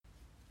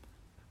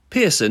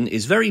Pearson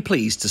is very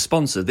pleased to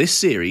sponsor this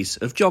series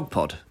of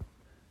JogPod.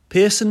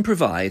 Pearson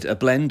provide a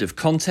blend of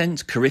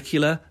content,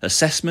 curricula,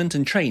 assessment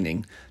and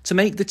training to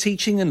make the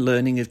teaching and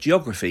learning of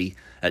geography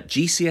at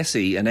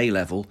GCSE and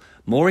A-level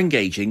more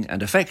engaging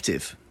and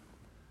effective.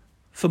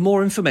 For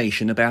more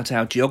information about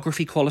our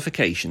geography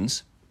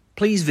qualifications,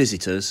 please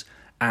visit us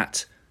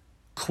at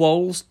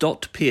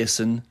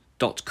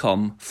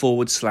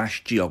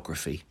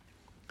quals.pearson.com/geography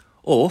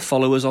or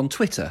follow us on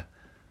Twitter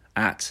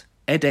at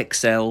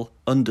edexcel_jog.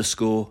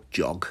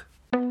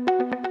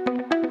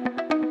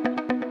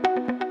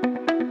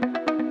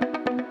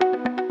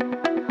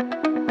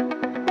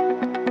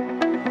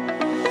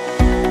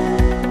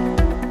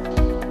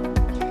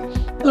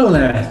 Hello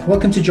there,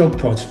 welcome to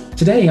JogPod.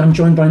 Today I'm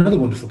joined by another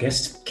wonderful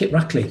guest, Kit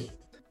Rackley.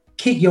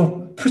 Kit,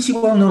 you're pretty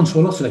well known to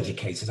a lot of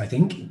educators, I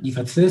think. You've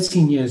had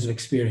 13 years of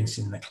experience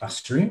in the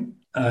classroom,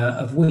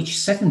 of which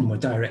 7 were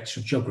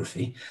Director of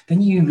Geography.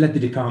 Then you led the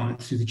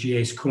department through the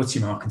GA's Quality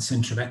Mark and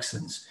Centre of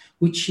Excellence,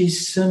 which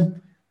is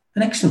an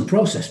excellent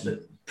process, but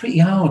pretty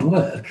hard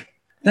work.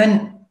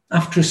 Then,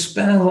 after a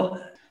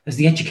spell as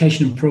the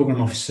Education and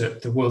Programme Officer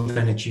at the World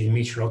Energy and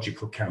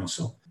Meteorological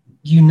Council,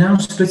 you're now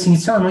splitting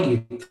your time, aren't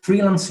you?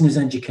 Freelancing as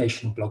an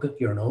educational blogger,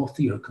 you're an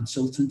author, you're a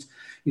consultant,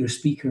 you're a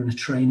speaker and a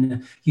trainer.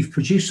 You've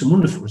produced some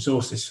wonderful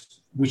resources,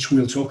 which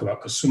we'll talk about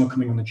because some are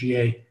coming on the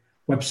GA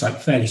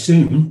website fairly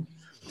soon.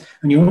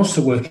 And you're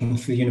also working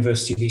for the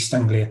University of East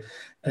Anglia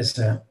as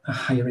a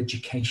higher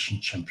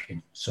education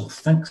champion. So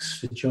thanks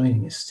for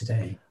joining us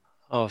today.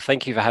 Oh,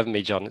 thank you for having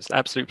me, John. It's an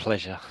absolute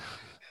pleasure.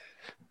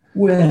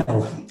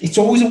 Well, it's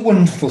always a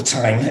wonderful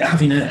time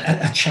having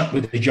a chat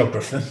with a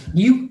geographer.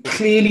 You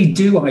clearly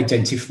do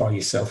identify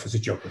yourself as a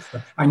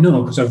geographer. I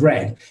know because I've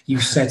read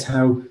you said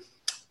how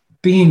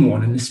being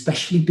one, and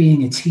especially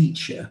being a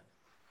teacher,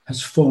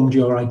 has formed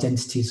your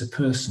identity as a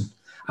person.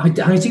 I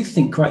do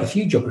think quite a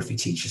few geography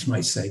teachers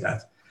might say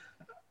that.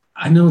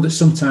 I know that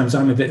sometimes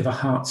I'm a bit of a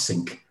heart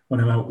sink when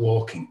I'm out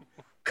walking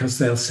because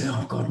they'll say,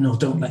 oh God, no,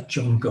 don't let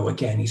John go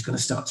again. He's going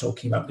to start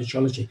talking about the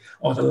geology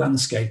or the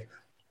landscape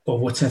or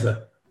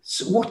whatever.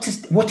 So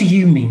what do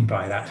you mean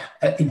by that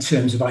in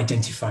terms of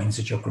identifying as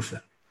a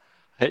geographer?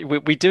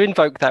 We do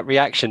invoke that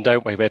reaction,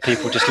 don't we, where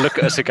people just look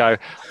at us and go,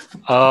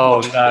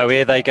 oh no,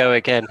 here they go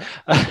again.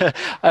 But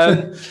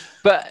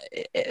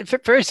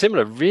very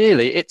similar,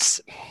 really.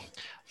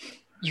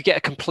 You get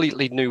a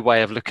completely new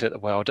way of looking at the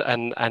world.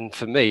 And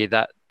for me,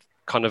 that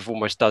kind of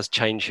almost does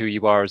change who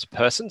you are as a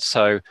person.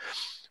 So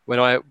when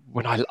I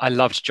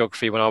loved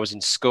geography when I was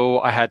in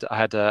school, I had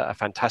a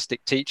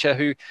fantastic teacher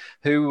who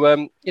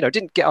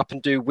didn't get up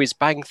and do whiz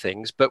bang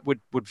things, but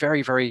would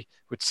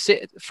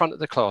sit at the front of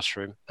the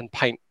classroom and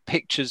paint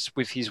pictures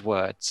with his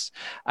words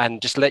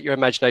and just let your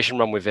imagination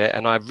run with it.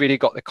 And I really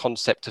got the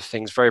concept of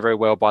things very, very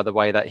well by the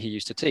way that he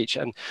used to teach.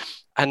 And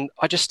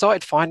I just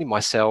started finding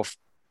myself,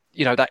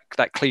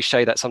 that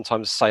cliche that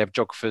sometimes say of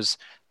geographers,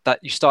 that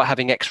you start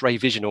having X-ray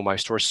vision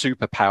almost, or a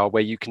superpower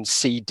where you can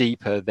see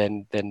deeper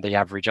than the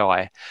average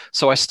eye.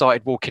 So I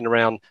started walking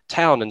around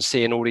town and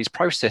seeing all these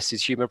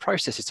human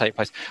processes take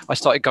place. I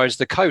started going to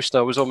the coast, and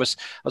I was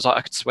like,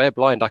 I could swear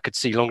blind. I could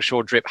see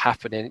longshore drift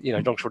happening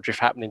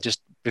just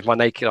with my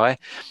naked eye.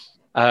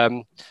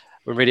 When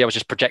really I was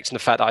just projecting the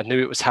fact that I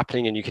knew it was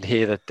happening, and you could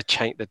hear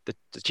the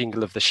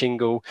jingle of the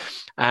shingle.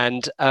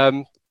 And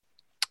from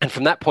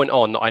that point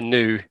on, I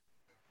knew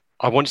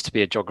I wanted to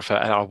be a geographer,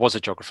 and I was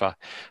a geographer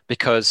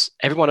because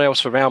everyone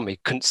else around me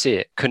couldn't see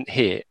it, couldn't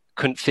hear it,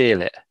 couldn't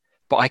feel it,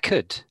 but I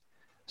could.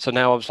 So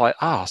now I was like,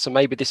 so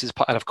maybe this is,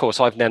 and of course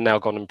I've now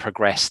gone and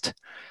progressed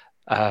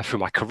through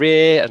my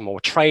career and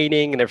more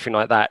training and everything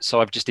like that.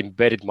 So I've just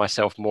embedded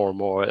myself more and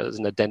more as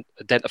an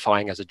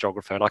identifying as a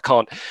geographer. And I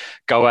can't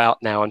go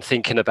out now and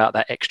thinking about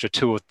that extra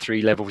 2 or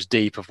 3 levels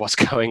deep of what's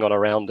going on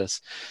around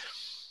us.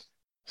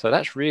 So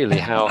that's really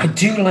how... I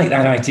do like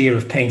that idea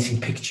of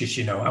painting pictures,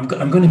 I'm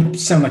going to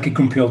sound like a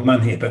grumpy old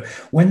man here, but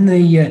when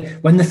the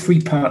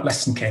 3-part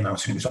lesson came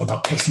out, and it was all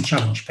about pace and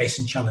challenge,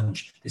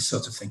 this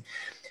sort of thing,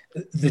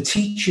 the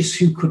teachers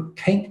who could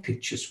paint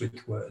pictures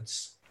with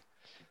words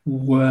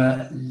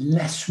were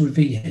less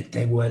revered.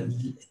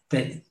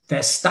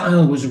 Their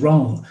style was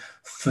wrong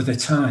for the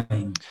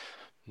time.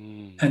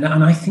 And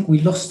I think we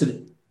lost it,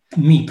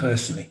 me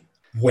personally.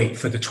 Wait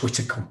for the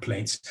Twitter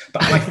complaints,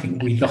 but I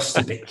think we lost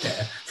a bit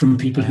there from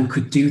people who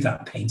could do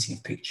that painting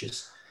of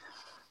pictures.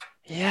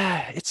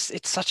 Yeah,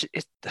 it's such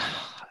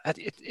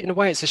in a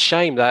way it's a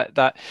shame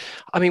that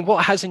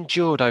what has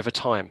endured over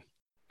time,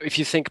 if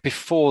you think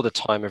before the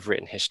time of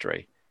written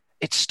history,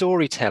 it's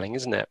storytelling,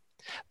 isn't it?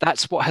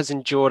 That's what has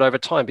endured over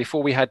time.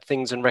 Before we had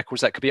things and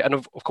records that could be, and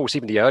of course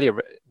even the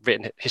earlier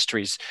written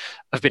histories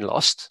have been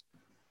lost.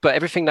 But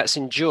everything that's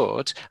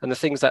endured and the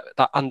things that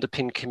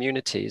underpin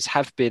communities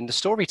have been the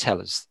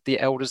storytellers, the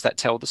elders that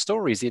tell the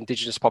stories, the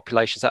indigenous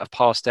populations that have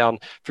passed down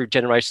through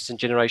generations and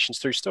generations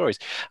through stories.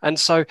 And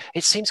so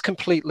it seems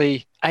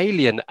completely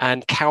alien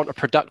and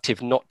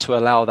counterproductive not to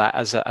allow that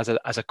as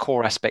a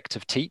core aspect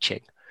of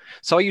teaching.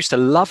 So I used to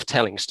love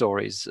telling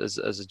stories as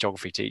a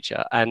geography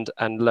teacher, and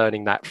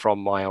learning that from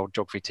my old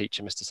geography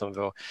teacher, Mr.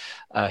 Somerville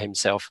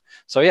himself.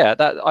 So yeah,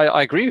 that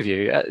I agree with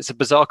you. It's a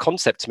bizarre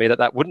concept to me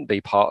that wouldn't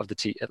be part of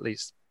at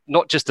least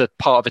not just a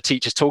part of a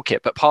teacher's toolkit,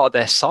 but part of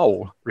their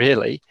soul,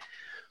 really.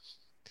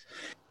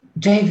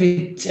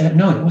 David,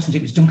 no, it wasn't.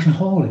 It was Duncan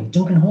Hawley.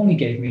 Duncan Hawley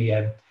gave me.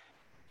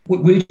 We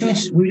were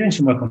doing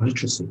some work on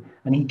literacy,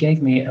 and he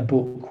gave me a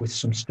book with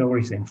some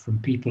stories in from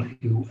people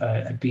who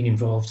had been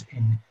involved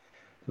in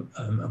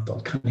a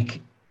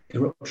volcanic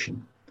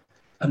eruption,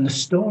 and the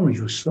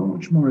stories were so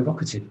much more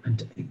evocative,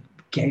 and it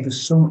gave us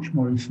so much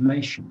more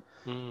information.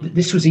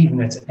 This was even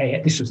at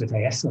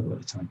AS level at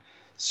the time,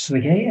 so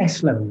the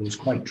AS level was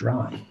quite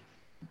dry.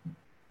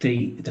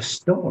 The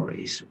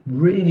stories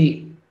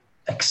really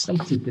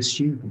excited the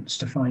students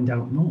to find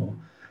out more.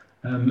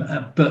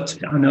 But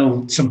I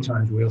know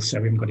sometimes we'll say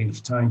we haven't got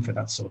enough time for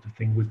that sort of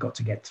thing. We've got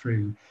to get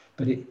through.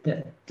 But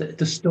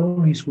the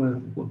stories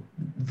were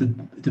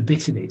the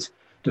bit of it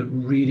that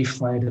really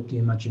fired up the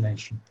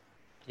imagination.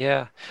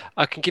 Yeah,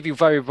 I can give you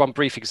one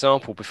brief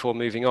example before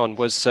moving on.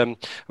 Was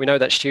we know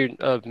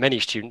that many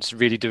students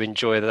really do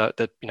enjoy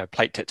the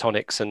plate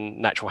tectonics and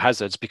natural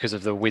hazards because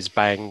of the whiz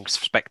bang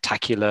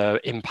spectacular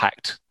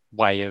impact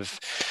way of,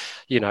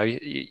 you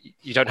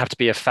don't have to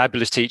be a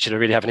fabulous teacher to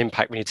really have an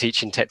impact when you're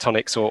teaching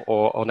tectonics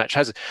or natural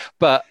hazards.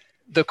 But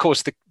of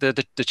course,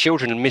 the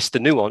children miss the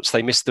nuance.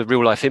 They miss the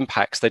real life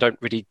impacts. They don't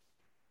really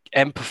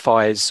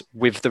empathize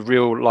with the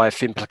real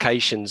life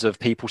implications of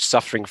people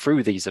suffering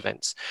through these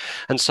events.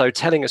 And so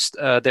telling us,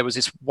 there was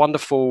this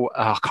wonderful,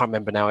 I can't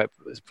remember now, I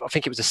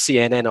think it was a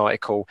CNN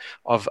article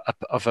of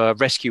a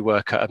rescue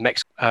worker,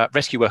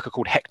 rescue worker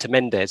called Hector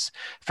Mendez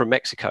from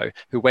Mexico,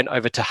 who went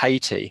over to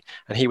Haiti,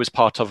 and he was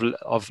part of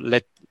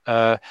the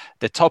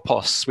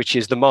Topos, which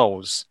is the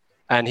moles.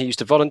 And he used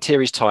to volunteer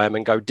his time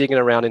and go digging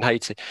around in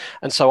Haiti.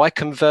 And so I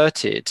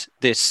converted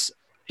this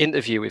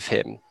interview with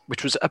him,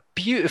 which was a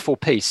beautiful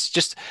piece.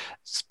 Just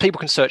people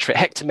can search for it.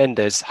 Hector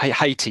Mendez,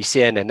 Haiti,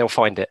 CNN, they'll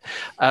find it.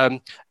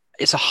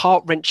 It's a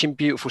heart-wrenching,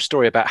 beautiful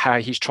story about how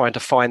he's trying to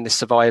find the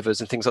survivors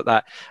and things like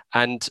that.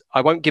 And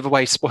I won't give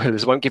away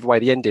spoilers, I won't give away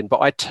the ending,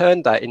 but I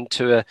turned that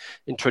into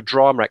a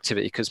drama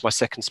activity because my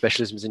second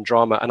specialism is in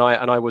drama, and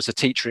I was a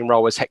teacher in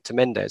role as Hector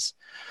Mendez.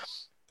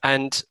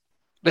 And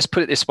let's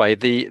put it this way,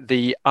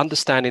 the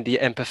understanding, the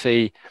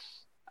empathy,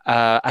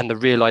 and the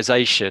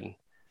realization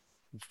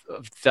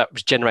that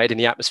was generated in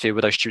the atmosphere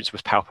with those students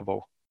was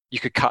palpable. You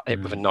could cut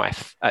it with a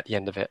knife at the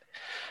end of it.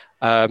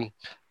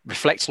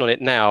 Reflecting on it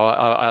now,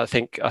 I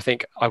think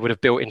I would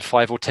have built in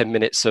 5 or 10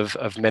 minutes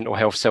of mental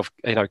health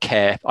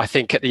care. I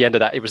think at the end of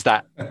that, it was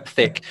that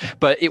thick,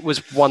 but it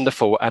was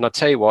wonderful. And I'll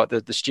tell you what,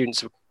 the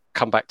students have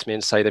come back to me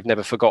and say they've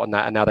never forgotten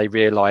that, and now they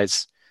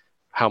realize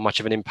how much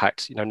of an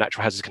impact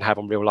natural hazards can have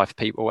on real life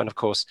people. And of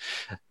course,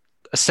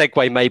 a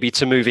segue maybe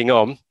to moving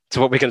on to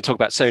what we're going to talk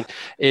about soon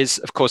is,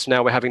 of course,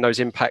 now we're having those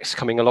impacts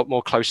coming a lot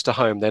more close to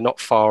home. They're not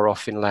far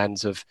off in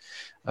lands of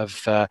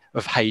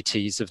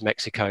Haitis, of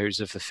Mexico's,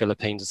 of the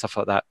Philippines and stuff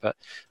like that. But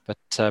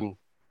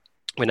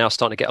we're now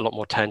starting to get a lot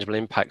more tangible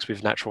impacts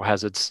with natural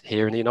hazards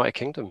here in the United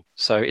Kingdom.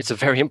 So it's a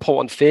very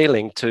important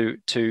feeling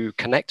to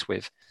connect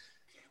with.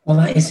 Well,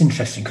 that is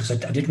interesting, because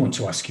I did want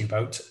to ask you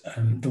about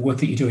the work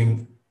that you're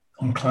doing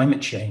on climate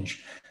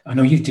change. I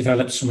know you've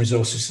developed some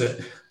resources that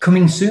are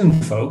coming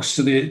soon, folks,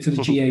 to the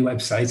GA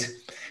website.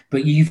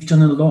 But you've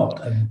done a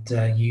lot,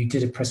 and you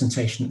did a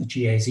presentation at the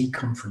GAZ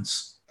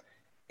conference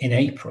in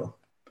April.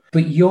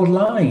 But your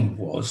line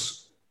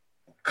was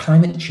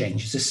climate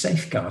change is a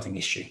safeguarding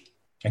issue.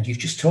 And you've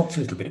just talked a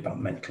little bit about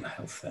mental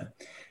health there.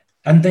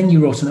 And then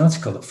you wrote an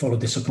article that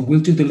followed this up, and we'll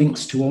do the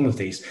links to all of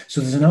these.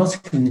 So there's an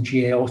article in the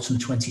GA Autumn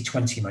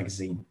 2020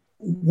 magazine.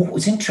 What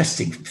was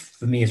interesting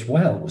for me as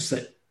well was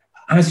that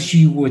as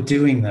you were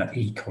doing that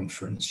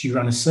e-conference, you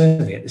ran a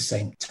survey at the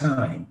same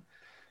time.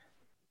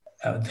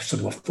 So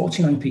there were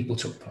 49 people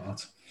took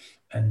part,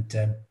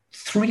 and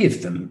 3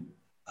 of them,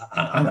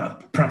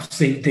 perhaps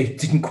they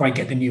didn't quite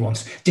get the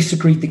nuance,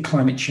 disagreed that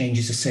climate change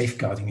is a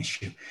safeguarding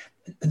issue.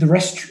 The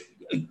rest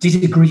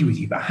did agree with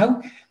you. But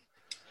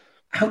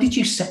how did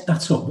you set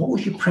that up? What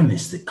was your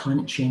premise that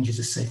climate change is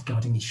a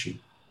safeguarding issue?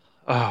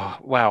 Oh,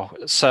 wow.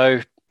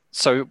 So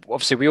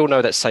obviously we all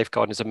know that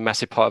safeguarding is a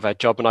massive part of our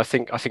job, and I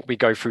think we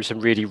go through some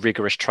really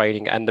rigorous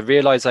training. And the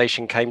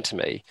realization came to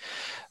me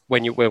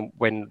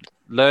when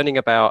learning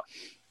about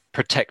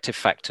protective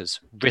factors,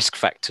 risk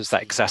factors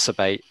that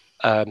exacerbate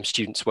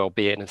students'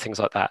 well-being and things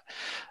like that.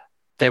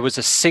 There was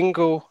a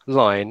single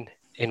line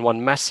in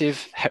one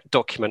massive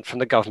document from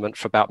the government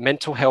for about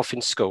mental health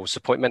in schools,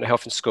 supporting mental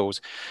health in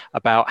schools,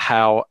 about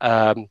how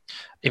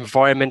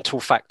environmental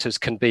factors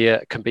can be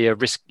a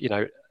risk.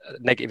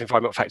 Negative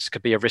environmental factors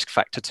could be a risk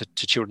factor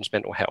to children's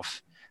mental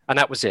health, and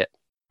that was it.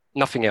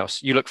 Nothing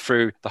else. You look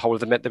through the whole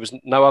of there was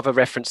no other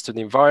reference to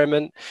the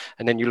environment.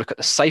 And then you look at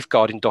the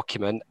safeguarding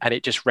document, and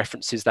it just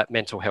references that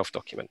mental health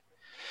document.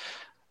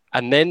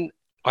 And then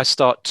I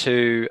start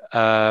to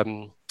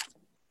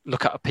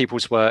look at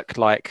people's work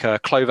like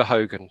Clover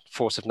Hogan,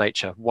 Force of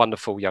Nature,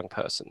 wonderful young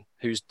person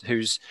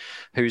who's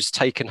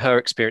taken her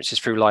experiences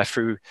through life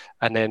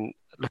and then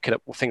looking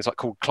at things like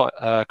called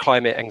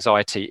climate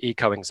anxiety,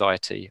 eco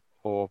anxiety,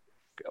 or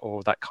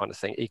that kind of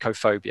thing,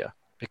 ecophobia,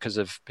 because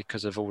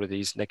of all of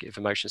these negative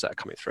emotions that are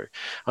coming through.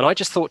 And I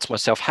just thought to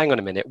myself, hang on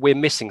a minute, we're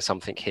missing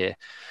something here.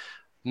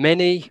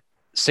 Many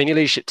senior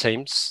leadership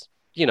teams,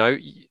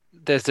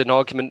 there's an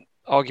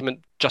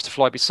argument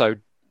justifiably so,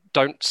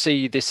 don't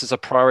see this as a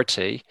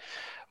priority,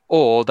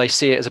 or they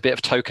see it as a bit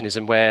of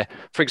tokenism where,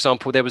 for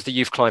example, there was the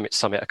Youth Climate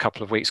Summit a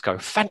couple of weeks ago,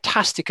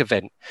 fantastic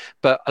event,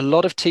 but a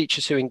lot of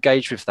teachers who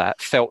engaged with that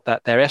felt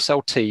that their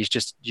SLTs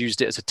just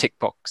used it as a tick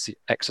box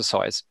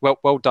exercise.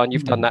 Well done,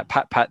 you've done that,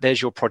 pat,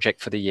 there's your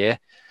project for the year,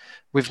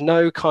 with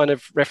no kind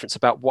of reference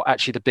about what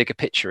actually the bigger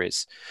picture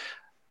is.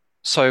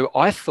 So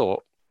I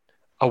thought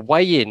a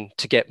way in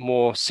to get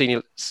more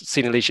senior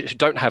leadership who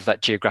don't have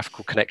that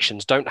geographical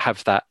connections, don't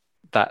have that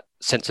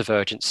sense of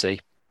urgency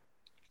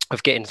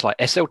of getting like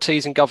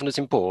SLTs and governors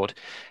in board,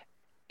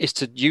 is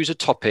to use a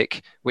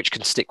topic which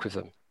can stick with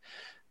them.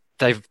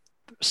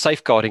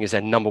 Safeguarding is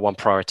their number one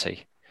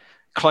priority.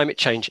 Climate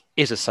change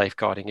is a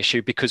safeguarding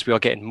issue because we are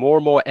getting more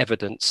and more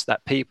evidence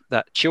that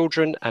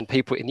children and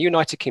people in the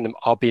United Kingdom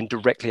are being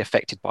directly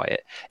affected by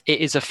it.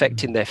 It is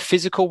affecting their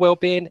physical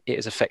well-being. It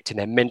is affecting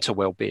their mental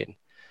well-being.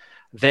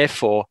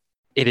 Therefore,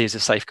 it is a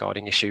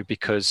safeguarding issue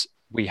because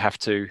we have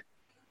to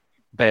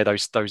bear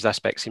those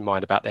aspects in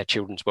mind about their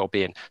children's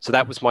well-being. So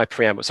that was my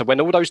preamble. So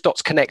when all those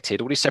dots connected,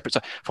 all these separate,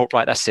 I thought,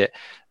 right, that's it.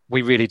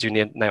 We really do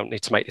now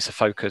need to make this a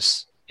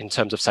focus in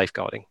terms of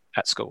safeguarding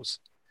at schools.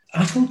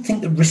 I don't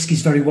think the risk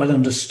is very well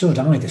understood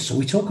either. So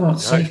we talk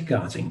about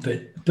safeguarding,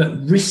 but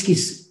risk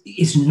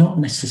is not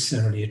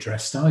necessarily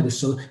addressed either.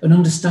 So an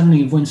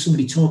understanding of when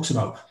somebody talks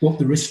about what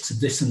the risks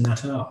of this and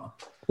that are,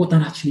 what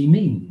that actually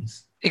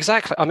means.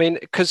 Exactly. I mean,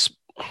 because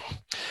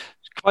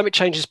climate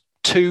change has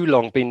too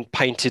long been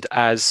painted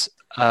as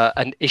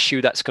an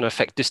issue that's going to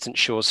affect distant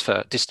shores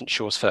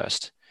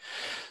first.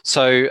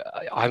 So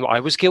I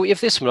was guilty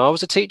of this when I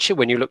was a teacher.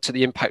 When you looked at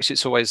the impacts,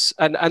 it's always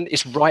and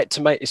it's right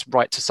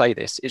to say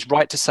this. It's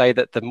right to say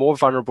that the more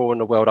vulnerable in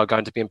the world are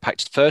going to be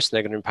impacted first, and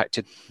they're going to be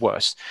impacted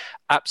worse.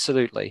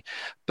 Absolutely,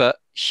 but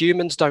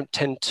humans don't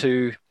tend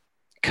to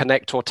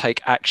connect or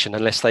take action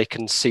unless they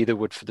can see the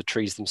wood for the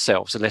trees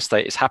themselves, unless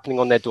it's happening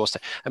on their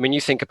doorstep. I mean,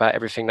 you think about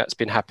everything that's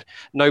been happening.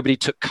 Nobody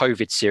took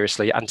COVID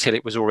seriously until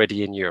it was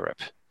already in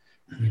Europe.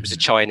 It was a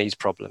Chinese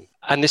problem.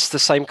 And this is the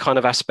same kind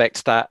of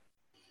aspect that,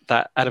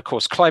 and of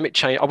course, climate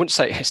change, I wouldn't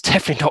say it's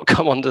definitely not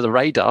come under the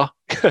radar,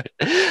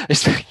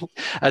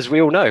 as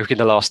we all know in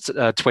the last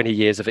 20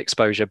 years of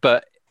exposure,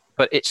 but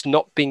it's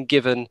not been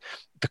given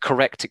the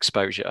correct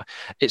exposure.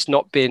 It's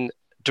not been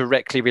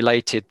directly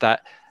related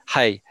that,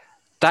 hey,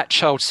 that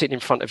child sitting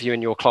in front of you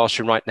in your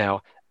classroom right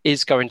now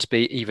is going to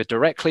be either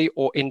directly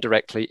or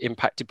indirectly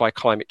impacted by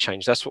climate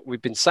change. That's what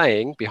we've been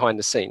saying behind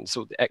the scenes,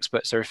 all the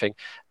experts, everything.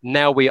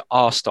 Now we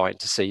are starting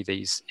to see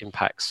these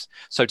impacts.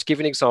 So to give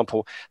an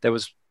example,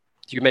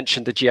 you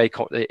mentioned the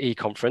GAE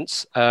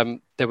conference.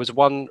 There was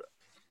one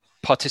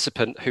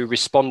participant who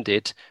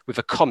responded with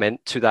a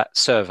comment to that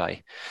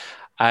survey.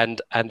 And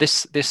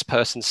this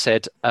person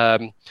said,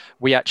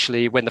 we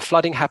actually, when the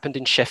flooding happened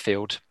in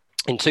Sheffield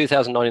in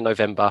 2009 in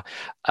November,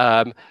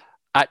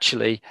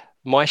 actually,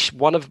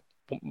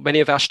 many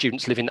of our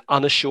students live in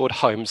unassured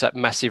homes at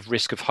massive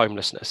risk of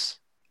homelessness.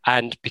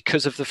 And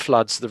because of the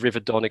floods, the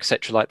River Don,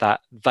 etc., like that,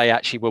 they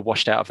actually were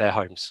washed out of their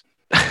homes.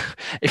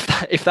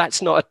 if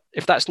that's not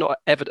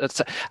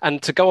evidence,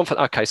 and to go on for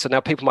okay, so now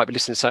people might be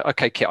listening and say,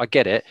 okay, Kit, I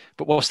get it,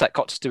 but what's that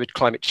got to do with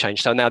climate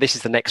change? So now this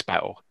is the next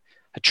battle,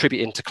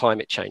 attributing to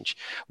climate change.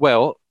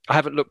 Well, I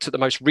haven't looked at the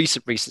most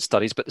recent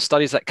studies, but the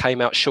studies that came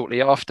out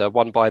shortly after,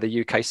 one by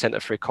the UK Centre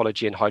for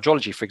Ecology and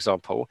Hydrology, for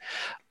example,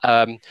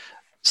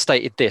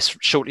 stated this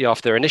shortly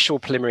after their initial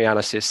preliminary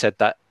analysis, said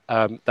that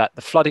that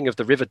the flooding of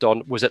the River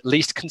Don was at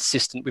least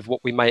consistent with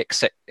what we may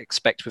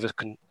expect with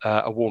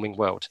a warming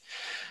world.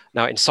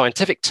 Now, in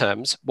scientific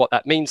terms, what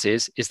that means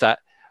is that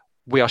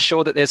we are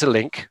sure that there's a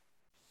link,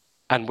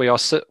 and we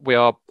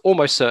are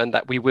almost certain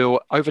that we will,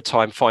 over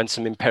time, find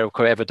some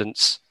empirical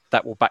evidence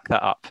that will back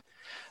that up.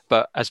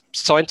 But as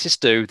scientists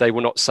do, they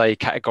will not say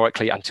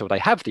categorically until they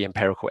have the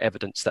empirical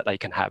evidence that they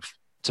can have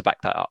to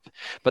back that up.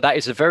 But that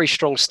is a very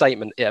strong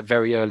statement at a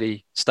very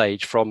early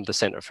stage from the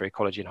Centre for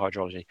Ecology and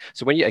Hydrology.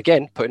 So when you,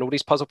 again, putting all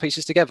these puzzle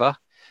pieces together,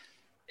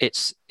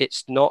 it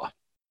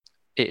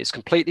is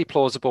completely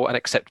plausible and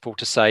acceptable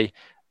to say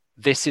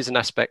this is an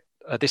aspect,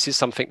 this is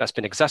something that's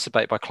been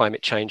exacerbated by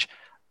climate change,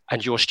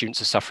 and your students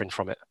are suffering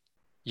from it.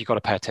 You've got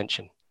to pay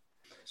attention.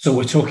 So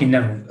we're talking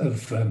now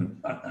of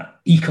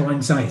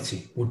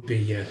eco-anxiety would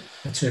be a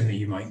term that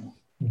you might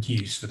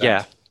use for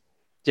that.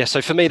 Yeah.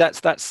 So for me,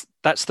 that's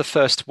the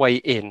first way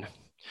in,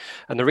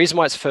 and the reason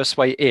why it's the first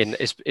way in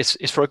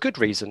is for a good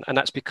reason, and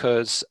that's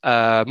because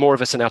more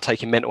of us are now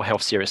taking mental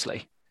health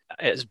seriously.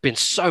 There's been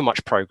so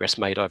much progress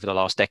made over the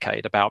last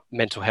decade about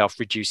mental health,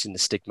 reducing the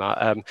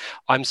stigma.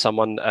 I'm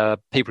someone,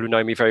 people who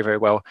know me very, very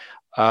well,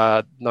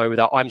 know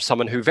that I'm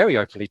someone who very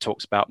openly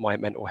talks about my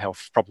mental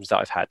health problems that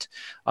I've had.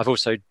 I've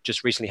also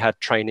just recently had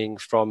training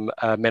from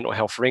Mental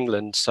Health for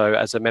England, so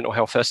as a mental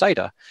health first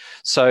aider.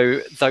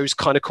 So those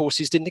kind of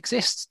courses didn't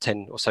exist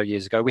 10 or so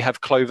years ago. We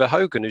have Clover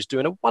Hogan, who's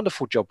doing a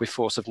wonderful job with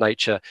Force of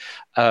Nature,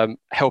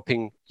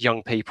 helping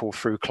young people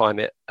through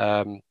climate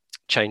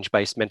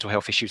change-based mental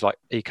health issues like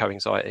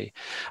eco-anxiety.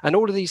 And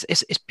all of these,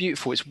 it's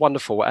beautiful, it's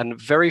wonderful, and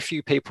very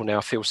few people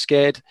now feel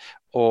scared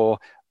or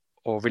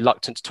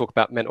reluctant to talk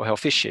about mental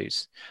health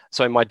issues.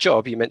 So in my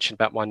job, you mentioned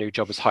about my new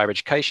job as higher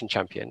education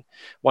champion.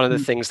 One of the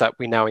things that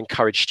we now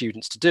encourage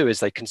students to do as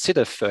they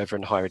consider further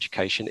and higher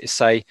education is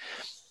say,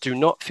 do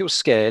not feel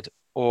scared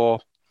or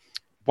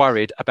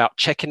worried about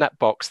checking that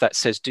box that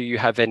says, do you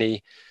have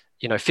any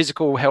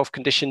physical health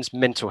conditions,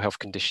 mental health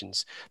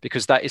conditions,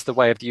 because that is the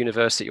way of the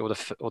university or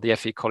the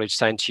FE college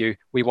saying to you,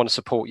 we want to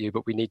support you,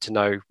 but we need to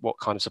know what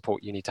kind of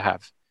support you need to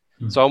have.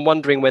 So I'm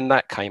wondering when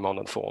that came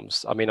on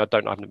forms. I mean, I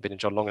haven't been in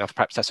John long enough.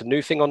 Perhaps that's a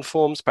new thing on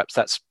forms. Perhaps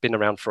that's been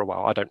around for a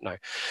while. I don't know.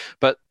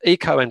 But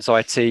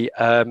eco-anxiety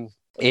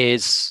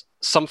is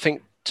something,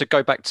 to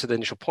go back to the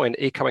initial point,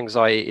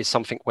 eco-anxiety is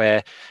something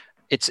where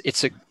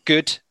it's a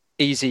good,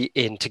 easy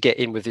in to get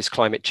in with this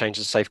climate change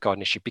and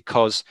safeguarding issue,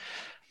 because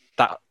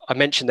that I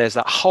mentioned there's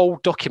that whole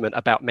document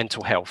about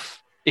mental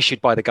health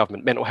issued by the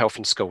government, mental health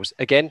in schools.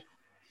 Again,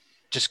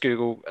 just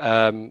Google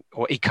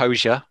or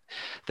Ecosia,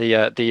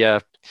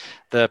 the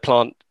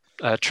plant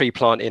tree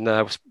plant in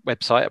the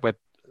website, web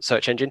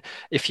search engine.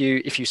 If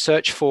you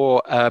search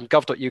for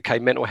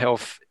gov.uk mental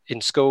health in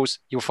schools,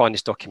 you'll find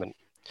this document.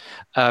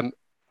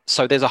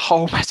 So there's a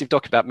whole massive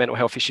document about mental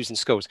health issues in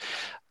schools,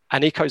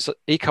 and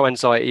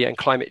eco-anxiety and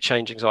climate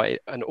change anxiety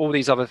and all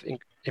these other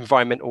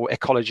environmental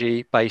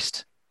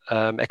ecological-based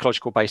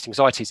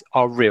anxieties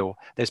are real.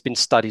 There's been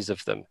studies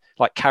of them,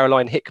 like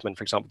Caroline Hickman,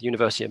 for example, the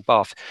University in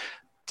Bath,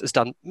 has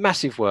done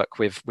massive work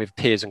with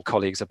peers and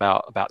colleagues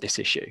about this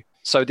issue.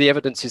 So the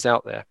evidence is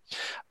out there.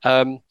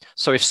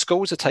 So if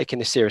schools are taking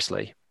this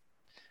seriously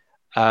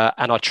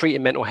and are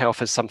treating mental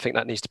health as something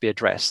that needs to be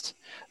addressed,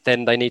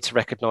 then they need to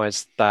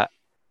recognize that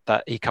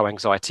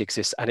eco-anxiety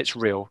exists and it's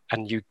real.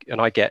 And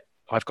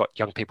I've got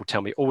young people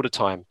tell me all the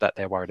time that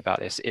they're worried about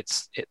this.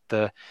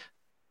 The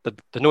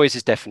noise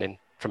is deafening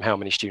from how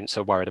many students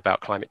are worried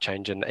about climate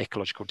change and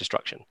ecological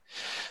destruction.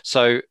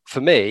 So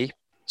for me,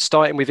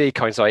 starting with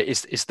eco-anxiety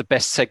is the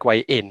best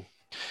segue in,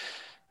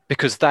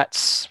 because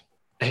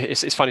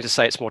it's funny to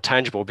say it's more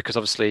tangible, because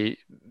obviously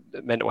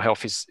mental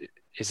health is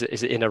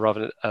in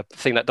a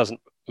thing that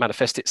doesn't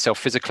manifest itself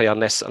physically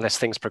unless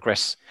things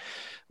progress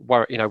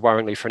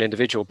worryingly for an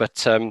individual.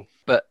 But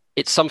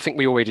it's something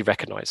we already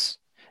recognize.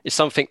 It's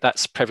something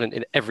that's prevalent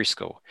in every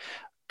school,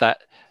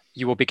 that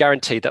you will be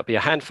guaranteed there'll be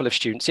a handful of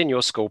students in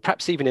your school,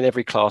 perhaps even in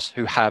every class,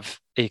 who have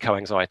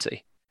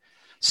eco-anxiety.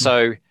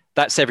 So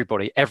that's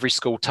everybody, every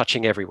school,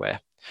 touching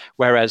everywhere.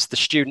 Whereas the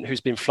student who's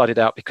been flooded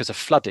out because of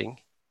flooding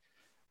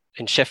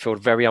in Sheffield,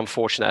 very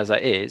unfortunate as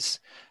that is,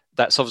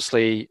 that's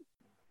obviously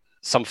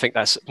something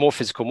that's more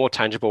physical, more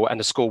tangible, and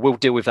the school will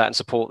deal with that and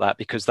support that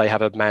because they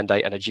have a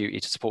mandate and a duty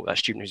to support that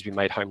student who's been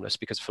made homeless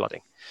because of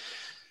flooding.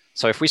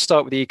 So if we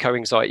start with the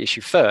eco-anxiety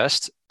issue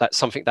first, that's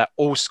something that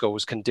all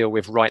schools can deal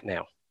with right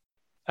now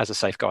as a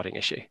safeguarding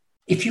issue.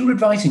 If you're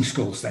advising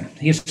schools, then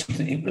here's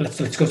something. Let's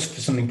go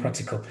for something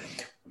practical.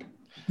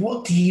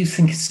 What do you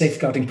think is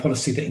safeguarding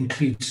policy that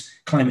includes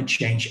climate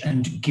change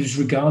and gives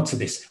regard to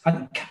this?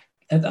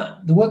 The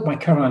work by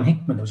Caroline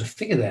Hickman, there was a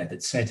figure there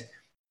that said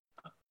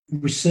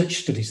research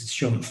studies have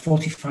shown that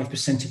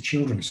 45% of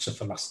children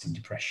suffer lasting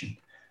depression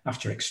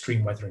after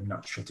extreme weather and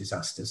natural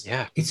disasters.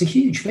 Yeah. It's a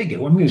huge figure.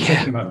 When we were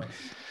talking about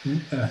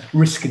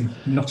risk and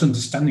not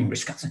understanding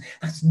risk,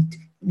 that's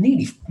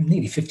nearly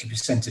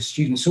 50% of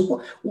students.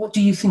 So what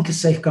do you think a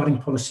safeguarding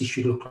policy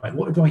should look like?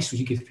 What advice would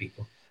you give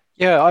people?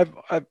 Yeah,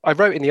 I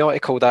wrote in the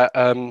article that,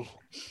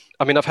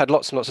 I've had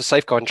lots and lots of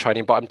safeguarding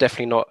training, but I'm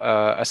definitely not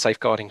a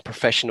safeguarding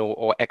professional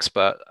or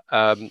expert.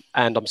 And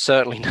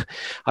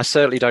I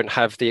certainly don't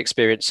have the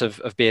experience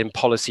of being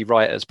policy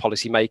writers,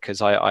 policy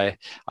makers. I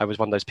was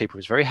one of those people who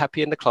was very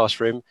happy in the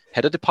classroom,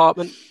 head of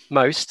department,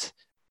 most,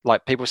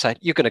 like people saying,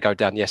 you're going to go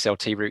down the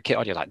SLT route, Kit.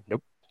 And you're like,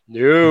 nope,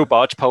 no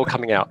barge pole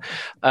coming out.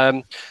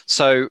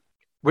 So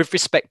with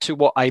respect to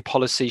what a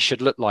policy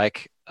should look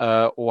like,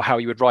 or how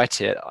you would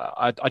write it,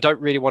 I don't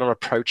really want to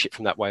approach it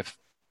from that way.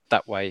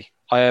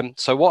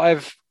 So what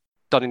I've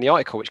done in the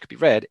article, which could be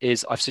read,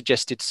 is I've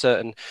suggested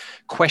certain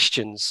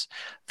questions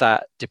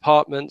that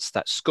departments,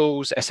 that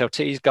schools,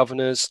 SLTs,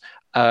 governors,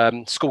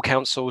 school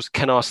councils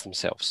can ask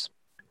themselves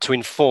to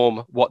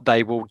inform what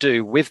they will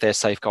do with their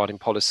safeguarding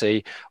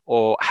policy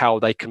or how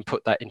they can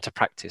put that into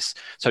practice.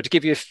 So to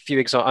give you a few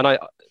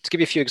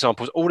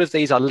examples, all of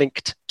these are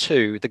linked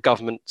to the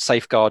government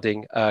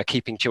safeguarding,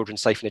 keeping children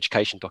safe in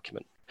education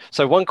document.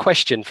 So one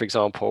question, for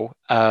example,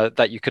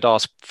 that you could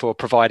ask for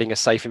providing a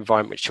safe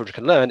environment which children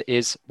can learn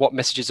is what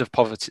messages of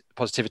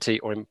positivity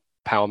or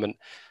empowerment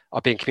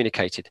are being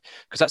communicated?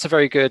 Because that's a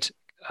very good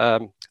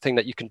thing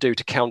that you can do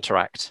to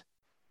counteract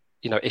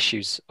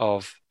issues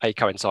of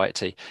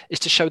eco-anxiety, is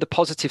to show the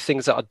positive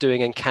things that are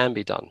doing and can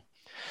be done.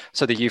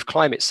 So the Youth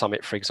Climate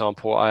Summit, for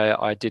example,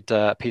 I did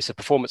a piece of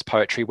performance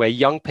poetry where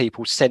young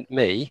people sent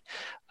me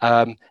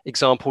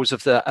examples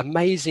of the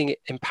amazing,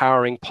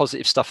 empowering,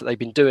 positive stuff that they've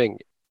been doing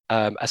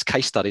as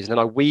case studies. And then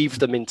I weaved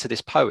them into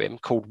this poem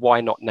called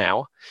Why Not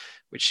Now,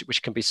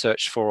 which can be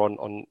searched for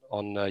on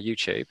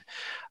YouTube.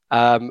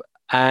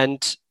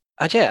 And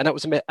that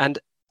was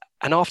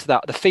and after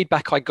that, the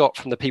feedback I got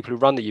from the people who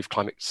run the Youth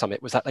Climate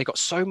Summit was that they got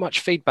so much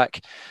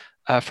feedback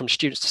from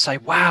students to say,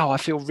 wow, I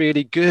feel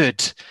really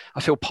good.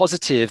 I feel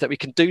positive that we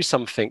can do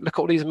something. Look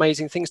at all these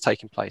amazing things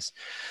taking place.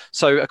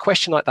 So a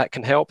question like that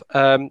can help.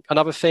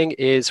 Another thing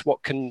is,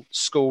 what can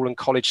school and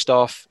college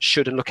staff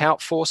should and look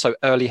out for? So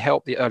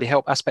the early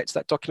help aspects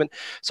of that document.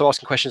 So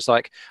asking questions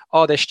like,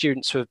 are there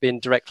students who have been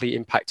directly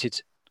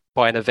impacted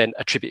by an event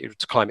attributed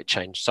to climate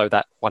change? So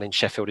that one in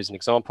Sheffield is an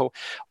example.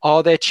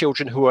 Are there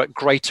children who are at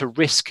greater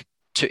risk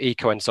to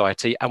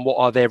eco-anxiety, and what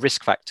are their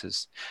risk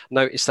factors?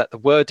 Notice that the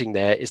wording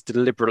there is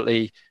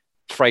deliberately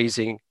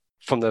phrasing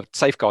from the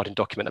safeguarding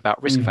document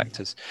about risk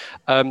factors.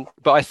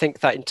 But I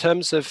think that in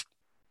terms of,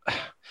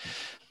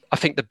 I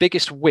think the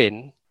biggest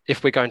win,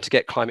 if we're going to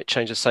get climate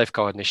change a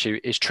safeguarding issue,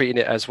 is treating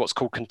it as what's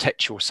called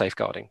contextual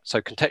safeguarding.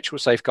 So contextual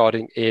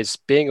safeguarding is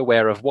being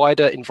aware of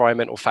wider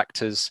environmental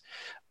factors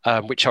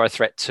which are a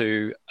threat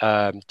to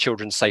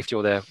children's safety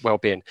or their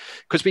well-being.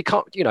 Because we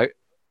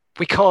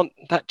can't,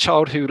 that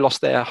child who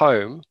lost their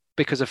home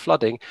because of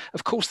flooding,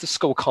 of course the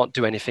school can't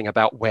do anything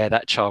about where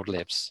that child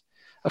lives.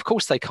 Of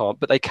course they can't,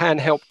 but they can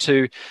help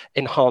to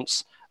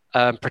enhance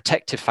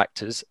protective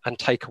factors and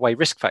take away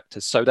risk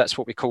factors. So that's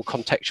what we call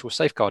contextual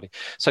safeguarding.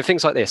 So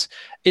things like this: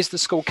 is the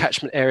school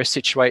catchment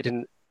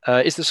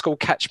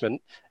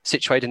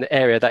situated in an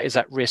area that is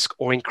at risk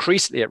or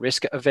increasingly at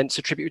risk at events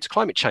attributed to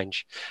climate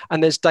change?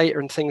 And there's data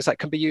and things that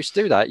can be used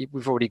to do that.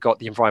 We've already got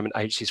the Environment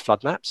Agency's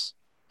flood maps,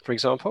 for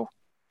example.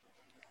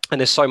 And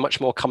there's so much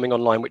more coming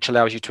online, which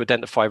allows you to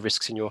identify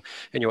risks in your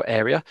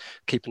area.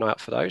 Keep an eye out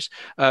for those.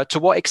 To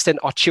what extent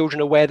are children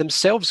aware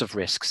themselves of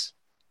risks?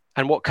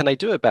 And what can they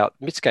do about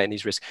mitigating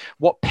these risks?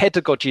 What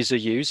pedagogies are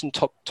used and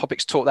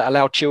topics taught that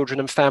allow children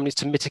and families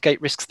to mitigate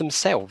risks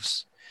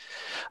themselves?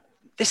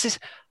 This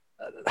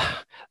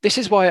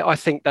is why I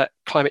think that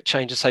climate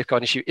change and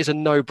safeguarding issue is a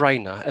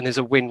no-brainer and is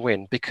a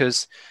win-win,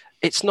 because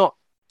it's not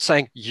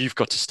saying you've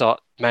got to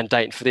start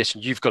mandating for this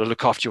and you've got to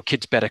look after your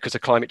kids better because of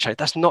climate change.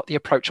 That's not the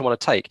approach I want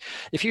to take.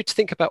 If you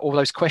think about all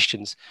those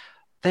questions,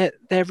 they're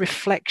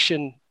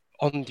reflection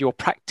on your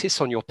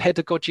practice, on your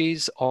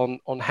pedagogies,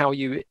 on how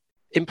you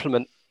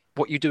implement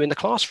what you do in the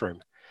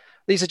classroom.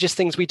 These are just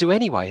things we do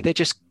anyway. They're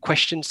just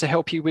questions to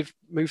help you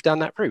move down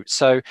that route.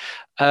 So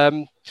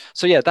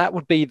yeah, that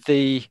would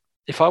be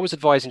if I was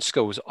advising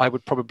schools, I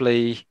would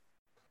probably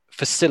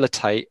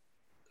facilitate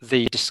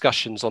the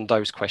discussions on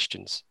those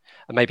questions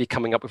and maybe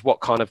coming up with what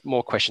kind of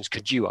more questions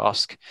could you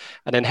ask,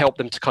 and then help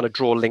them to kind of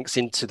draw links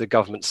into the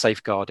government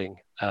safeguarding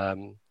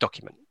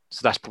document.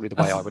 So that's probably the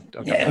way I would.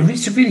 Yeah,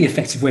 it's a really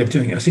effective way of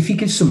doing it. So if you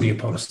give somebody a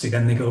policy,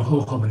 then they go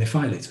home and they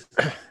file it,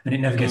 and it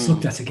never gets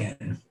looked at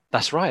again.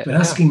 That's right. But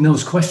asking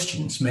those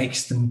questions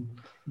makes them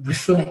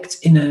reflect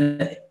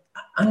and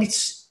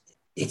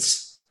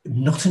it's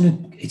not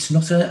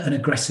an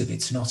aggressive,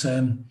 it's not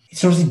a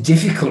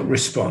difficult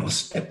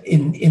response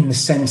in the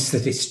sense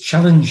that it's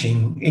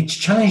challenging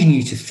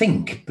you to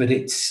think, but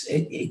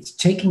it's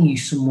taking you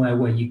somewhere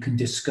where you can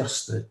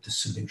discuss the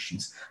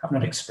solutions. I've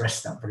not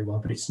expressed that very well,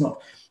 but it's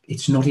not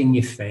in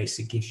your face.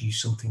 It gives you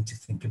something to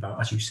think about.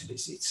 As you said,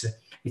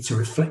 it's a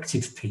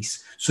reflective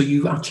piece. So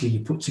you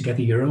put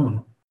together your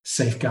own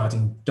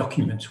safeguarding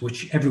document,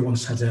 which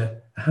everyone's had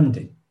a hand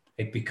in.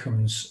 It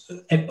becomes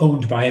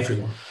owned by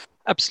everyone.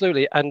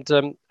 Absolutely.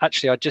 And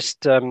actually, I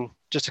just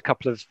a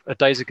couple of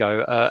days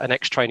ago, an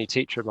ex-trainee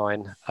teacher of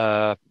mine,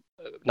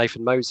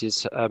 Nathan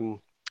Moses,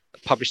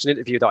 published an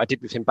interview that I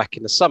did with him back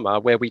in the summer,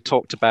 where we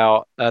talked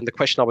about, the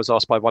question I was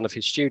asked by one of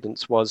his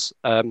students was,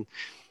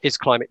 is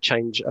climate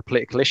change a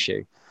political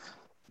issue?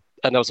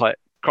 And I was like,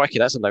 crikey,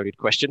 that's a loaded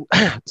question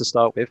to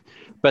start with.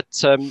 But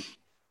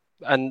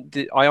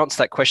I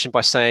answered that question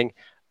by saying,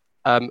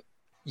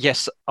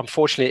 yes,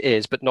 unfortunately it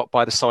is, but not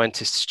by the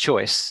scientist's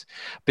choice.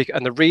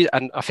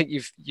 And I think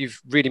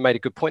you've really made a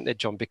good point there,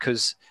 John,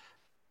 because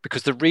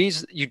the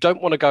reason you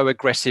don't want to go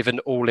aggressive and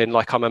all in,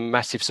 like I'm a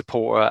massive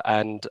supporter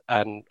and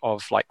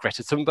of like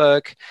Greta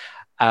Thunberg,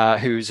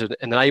 who's an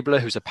enabler,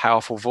 who's a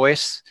powerful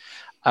voice,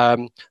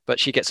 but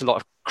she gets a lot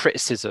of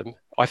criticism,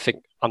 I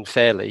think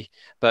unfairly,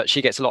 but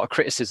she gets a lot of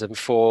criticism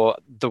for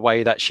the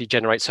way that she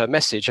generates her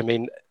message. I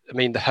mean,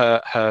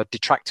 her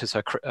detractors,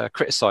 her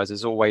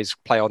criticizers always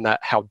play on that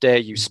 "how dare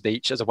you"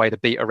 speech as a way to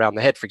beat around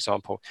the head, for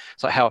example.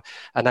 It's like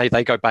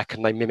they go back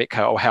and they mimic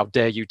her, "oh, how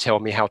dare you tell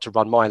me how to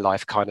run my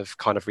life" kind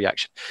of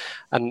reaction.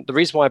 And the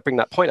reason why I bring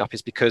that point up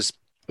is because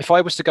if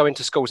I was to go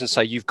into schools and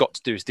say, you've got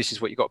to do this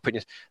is what you've got to put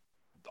in,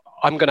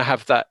 I'm going to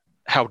have that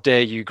 "how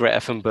dare you" Greta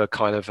Thunberg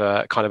kind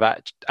of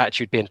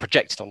attitude being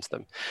projected onto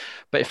them.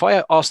 But if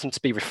I ask them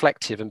to be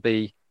reflective and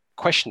be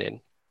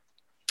questioning,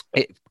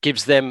 it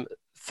gives them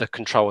the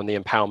control and the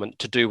empowerment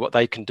to do what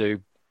they can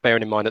do,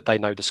 bearing in mind that they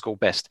know the school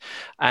best.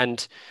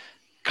 And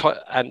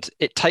and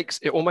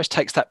it almost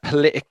takes that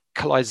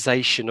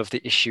politicalization of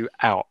the issue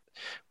out,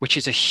 which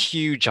is a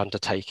huge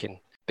undertaking,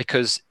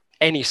 because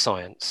any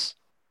science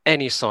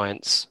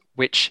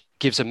which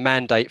gives a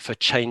mandate for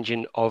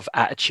changing of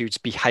attitudes,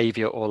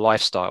 behavior, or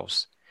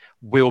lifestyles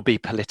will be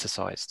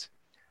politicized.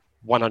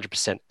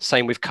 100%.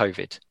 Same with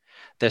COVID.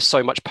 There's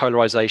so much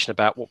polarization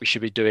about what we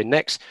should be doing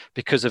next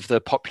because of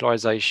the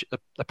popularization,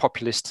 the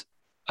populist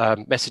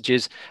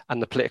messages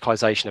and the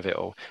politicalization of it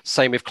all.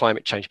 Same with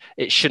climate change.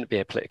 It shouldn't be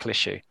a political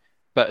issue.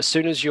 But as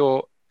soon as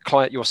your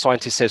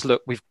scientist says,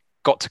 look, we've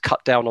got to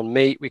cut down on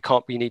meat, we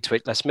need to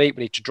eat less meat,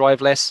 we need to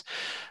drive less,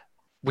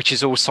 which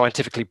is all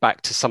scientifically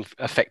backed to some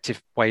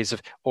effective ways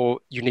of, or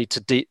you need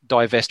to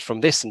divest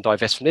from this and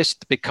divest from this.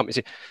 The big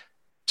companies,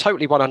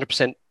 totally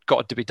 100%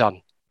 got to be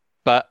done.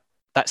 But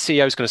that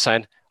CEO is going to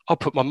say, I'll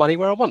put my money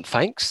where I want,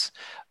 thanks.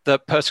 The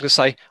person will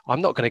say,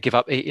 I'm not going to give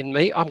up eating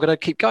meat. I'm going to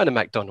keep going to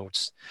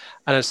McDonald's.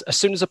 And as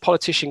soon as a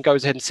politician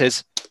goes ahead and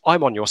says,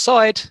 I'm on your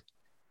side,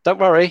 don't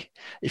worry.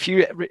 If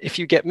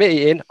you get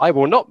me in, I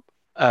will not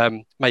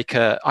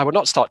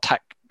start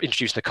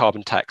introducing a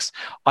carbon tax.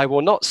 I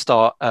will not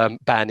start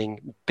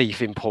banning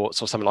beef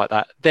imports or something like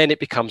that. Then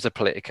it becomes a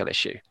political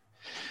issue.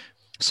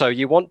 So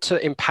you want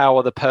to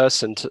empower the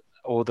person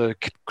or the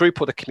group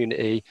or the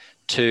community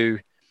to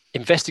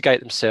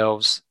investigate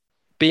themselves,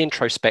 be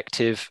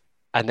introspective,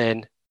 and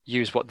then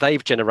use what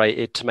they've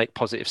generated to make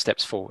positive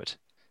steps forward.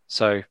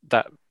 So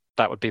that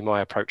would be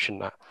my approach in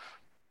that.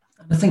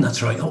 I think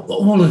that's right.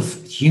 All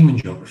of human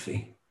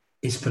geography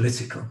is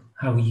political.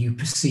 How you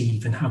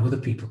perceive and how other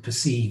people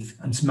perceive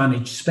and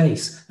manage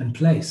space and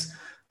place.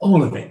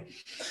 All of it.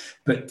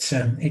 But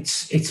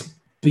it's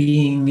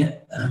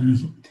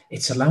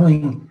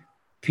allowing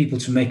people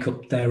to make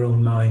up their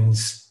own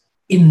minds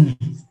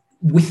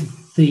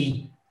with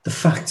the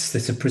facts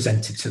that are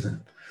presented to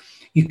them.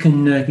 You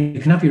can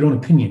have your own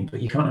opinion,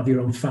 but you can't have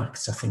your own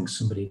facts. I think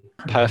somebody.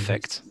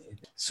 Perfect.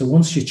 So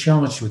once you're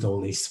charged with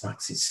all these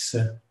facts,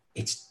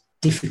 it's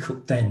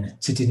difficult then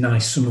to deny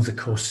some of the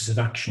courses of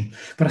action.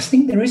 But I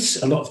think there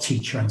is a lot of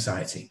teacher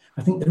anxiety.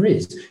 I think there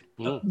is.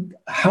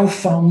 How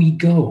far we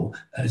go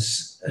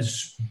as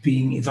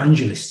being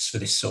evangelists for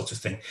this sort of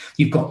thing.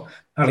 You've got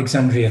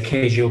Alexandria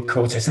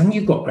Ocasio-Cortez and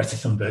you've got Greta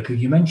Thunberg, who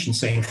you mentioned,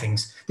 saying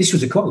things. This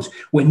was a quote: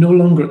 "We're no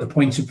longer at the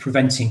point of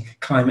preventing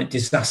climate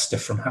disaster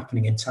from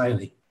happening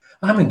entirely."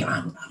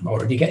 I'm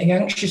already getting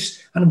anxious,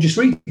 and I'm just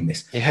reading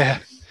this. Yeah.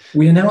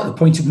 We are now at the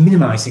point of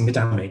minimising the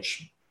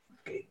damage.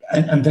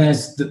 And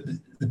there's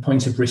the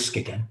point of risk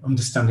again,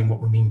 understanding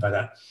what we mean by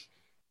that.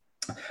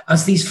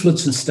 As these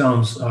floods and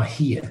storms are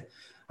here,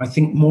 I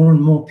think more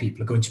and more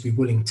people are going to be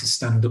willing to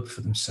stand up for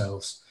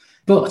themselves.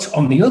 But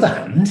on the other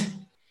hand,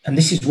 and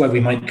this is where we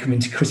might come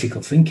into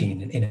critical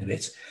thinking in a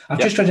bit, I've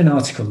just read an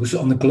article. It was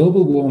on the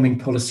Global Warming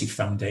Policy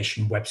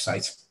Foundation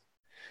website.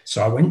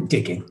 So I went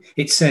digging.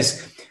 It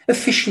says,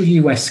 official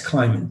US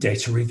climate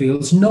data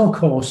reveals no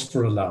cause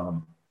for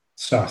alarm.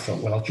 So I thought,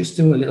 well, I'll just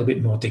do a little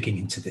bit more digging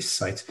into this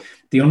site.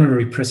 The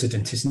honorary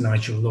president is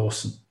Nigel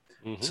Lawson.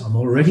 Mm-hmm. So I'm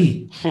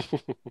already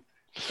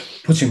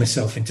putting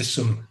myself into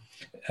some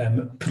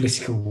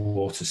political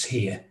waters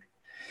here.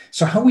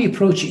 So how we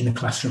approach it in the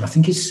classroom, I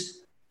think,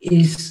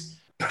 is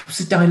perhaps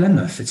a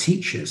dilemma for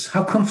teachers.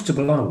 How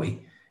comfortable are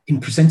we in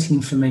presenting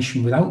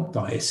information without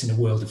bias in a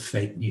world of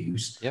fake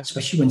news,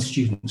 especially when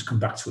students come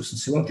back to us and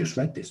say, well, I've just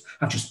read this.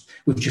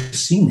 We've just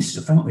seen this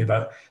stuff, haven't we,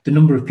 about the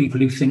number of people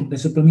who think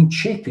there's a blooming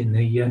chip in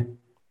the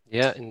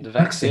in the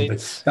vaccine.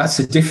 But that's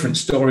a different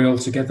story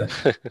altogether.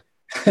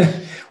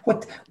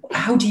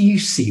 How do you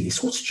see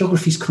this? What's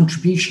geography's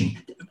contribution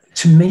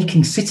to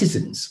making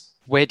citizens?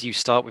 Where do you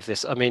start with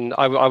this? I mean,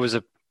 I was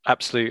an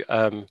absolute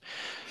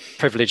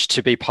privileged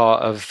to be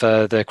part of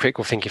the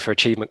Critical Thinking for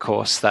Achievement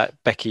course that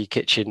Becky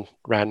Kitchen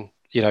ran,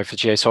 for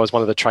GA. So I was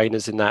one of the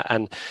trainers in that,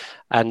 and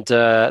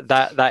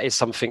that is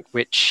something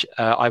which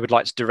I would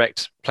like to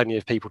direct plenty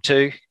of people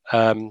to.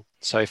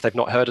 So if they've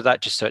not heard of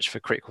that, just search for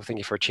Critical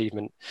Thinking for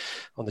Achievement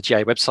on the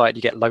GA website.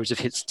 You get loads of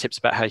tips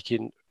about how you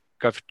can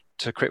go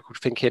to critical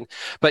thinking.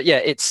 But yeah,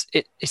 it's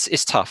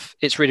tough.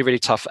 It's really, really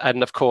tough.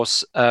 And of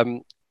course,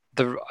 I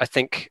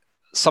think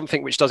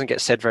something which doesn't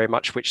get said very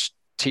much, which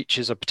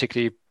teachers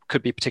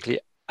could be particularly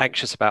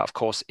anxious about, of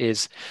course,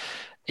 is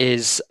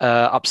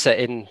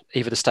upsetting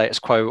either the status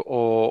quo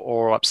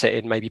or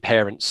upsetting maybe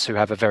parents who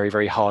have a very,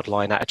 very hard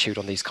line attitude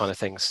on these kind of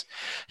things.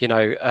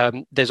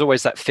 There's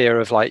always that fear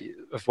of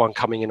one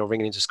coming in or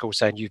ringing into school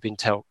saying, you've been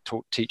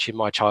teaching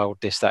my child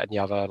this, that, and the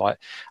other.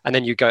 And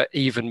then you go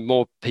even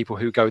more people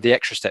who go the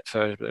extra step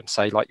further and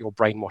say, you're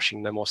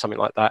brainwashing them or something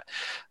like that.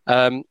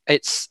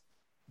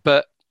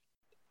 But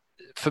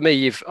for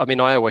me,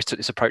 I always took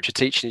this approach of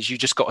teaching is you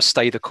just got to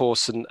stay the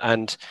course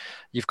and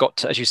you've got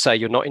to, as you say,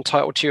 you're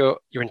entitled to your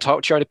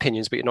own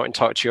opinions, but you're not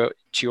entitled to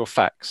your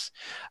facts.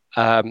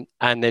 And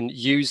then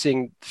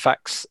using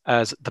facts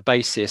as the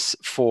basis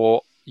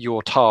for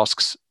your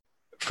tasks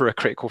through a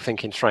critical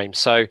thinking frame.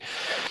 So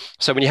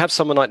when you have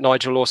someone like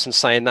Nigel Lawson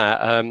saying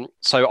that,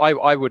 so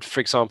I would, for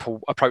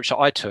example, approach that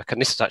I took, and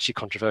this is actually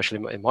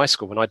controversial in my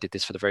school when I did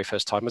this for the very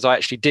first time, was I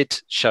actually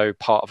did show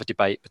part of a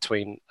debate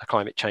between a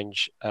climate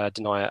change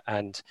denier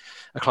and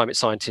a climate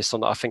scientist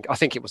on, I think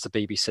it was the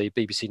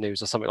BBC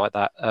News or something like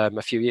that,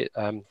 a few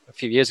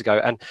years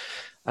ago, and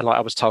like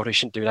I was told I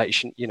shouldn't do that.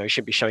 You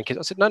shouldn't be showing kids.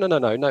 I said, no.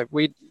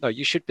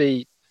 You should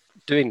be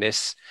doing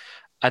this,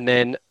 and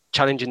then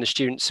challenging the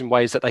students in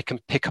ways that they can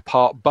pick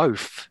apart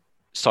both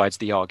sides of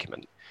the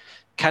argument.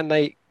 Can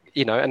they,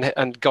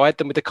 and guide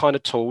them with the kind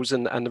of tools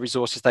and the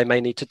resources they may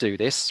need to do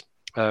this.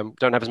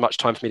 Don't have as much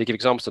time for me to give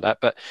examples of that,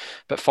 but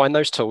find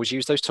those tools,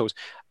 use those tools,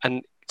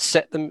 and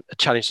set them a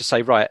challenge to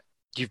say, right,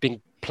 you've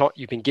been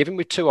given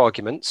with two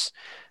arguments.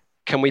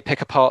 Can we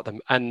pick apart them?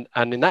 And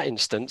in that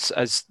instance,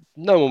 as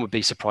no one would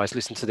be surprised,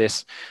 listen to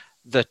this,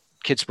 the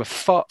kids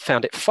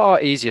found it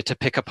far easier to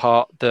pick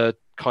apart the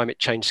climate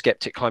change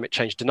skeptic, climate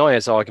change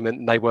deniers argument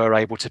than they were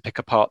able to pick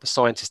apart the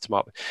scientists.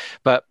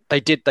 But they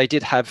did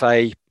have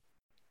a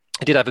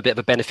bit of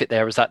a benefit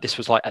there, is that this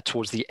was like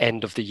towards the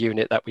end of the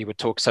unit that we would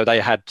talk. So they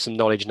had some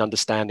knowledge and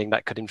understanding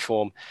that could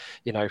inform,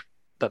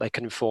 that they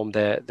can inform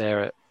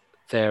their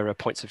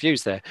points of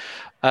views there.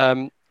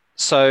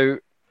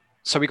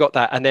 So we got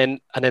that, and then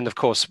of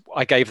course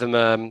I gave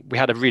them. We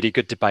had a really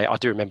good debate. I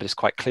do remember this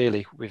quite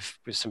clearly, with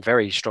some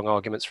very strong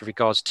arguments with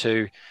regards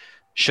to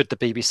should the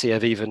BBC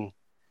have even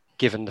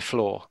given the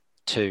floor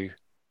to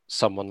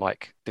someone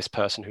like this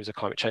person who's a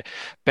climate change.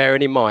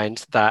 Bearing in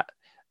mind that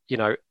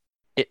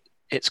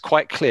it's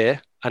quite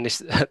clear, and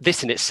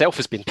this in itself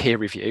has been peer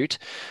reviewed,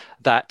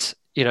 that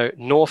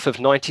north of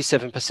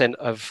 97%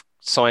 of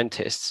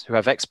scientists who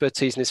have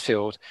expertise in this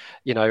field,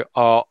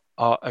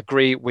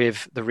 agree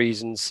with the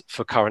reasons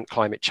for current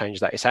climate change,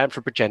 that it's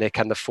anthropogenic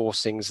and the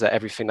forcings, that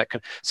everything that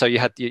can. So you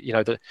had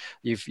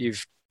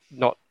you've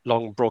not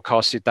long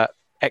broadcasted that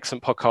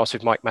excellent podcast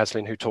with Mike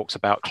Maslin, who talks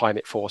about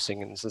climate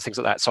forcing and things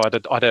like that. So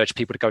I'd urge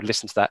people to go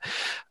listen to that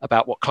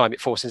about what climate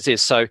forcings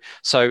is.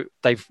 So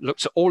they've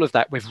looked at all of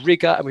that with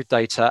rigor and with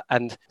data.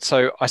 And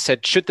so I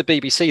said, should the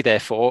BBC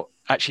therefore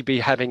actually be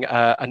having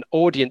an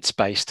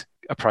audience-based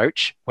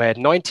approach where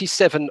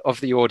 97 of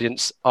the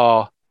audience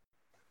are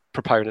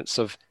proponents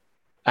of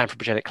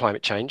anthropogenic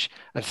climate change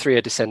and 3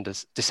 are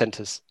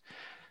dissenters?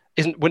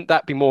 Wouldn't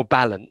that be more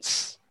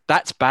balance?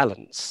 That's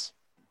balance.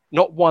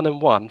 Not 1 and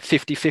 1,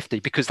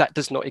 50-50, because that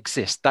does not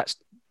exist.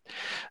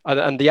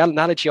 And the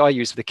analogy I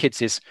use for the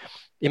kids is,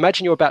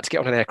 imagine you're about to get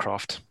on an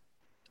aircraft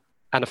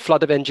and a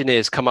flood of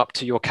engineers come up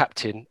to your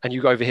captain and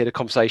you overhear the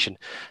conversation.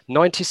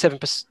 97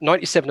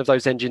 of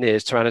those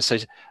engineers turn around and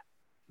say,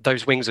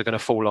 those wings are going to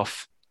fall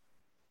off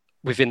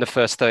within the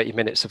first 30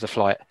 minutes of the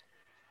flight.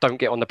 Don't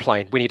get on the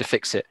plane. We need to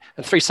fix it.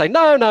 And 3 say,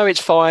 no,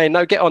 it's fine.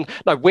 No, get on.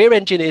 No, we're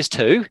engineers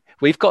too.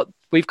 We've got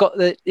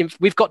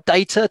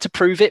data to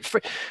prove it.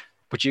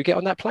 Would you get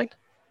on that plane?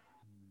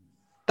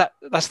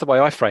 That's the way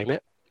I frame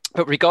it.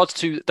 But regards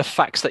to the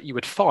facts that you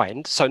would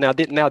find, so now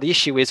the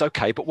issue is,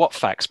 okay, but what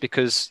facts?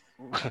 Because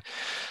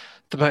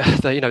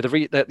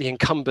the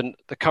incumbent,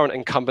 the current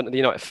incumbent of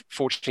the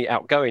fortunately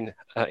outgoing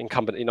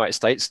incumbent of the United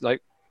States,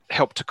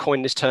 helped to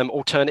coin this term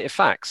alternative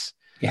facts.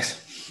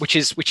 Yes. Which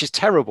is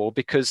terrible,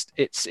 because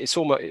it's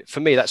almost,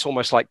 for me, that's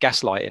almost like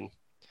gaslighting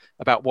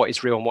about what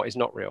is real and what is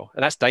not real,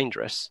 and that's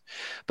dangerous.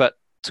 But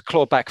to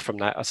claw back from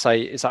that, I say,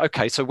 is that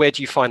okay? So where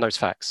do you find those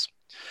facts?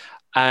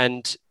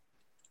 And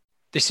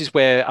this is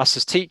where us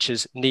as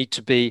teachers need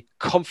to be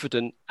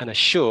confident and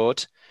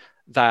assured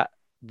that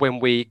when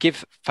we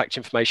give fact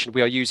information,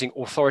 we are using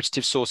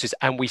authoritative sources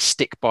and we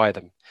stick by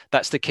them.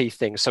 That's the key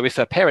thing. So if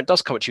a parent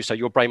does come at you, say,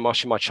 you're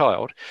brainwashing my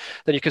child,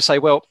 then you can say,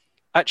 well,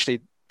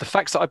 actually, the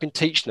facts that I've been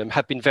teaching them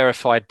have been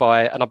verified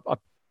by, and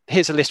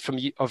here's a list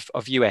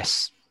of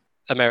US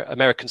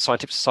American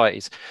scientific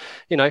societies.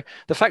 The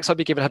facts I've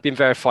been given have been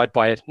verified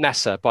by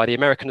NASA, by the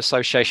American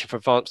Association for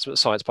Advancement of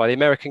Science, by the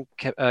American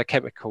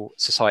Chemical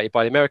Society,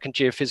 by the American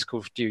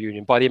Geophysical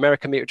Union, by the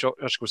American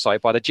Meteorological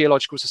Society, by the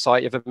Geological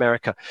Society of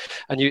America,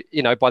 and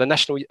by the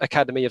National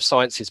Academy of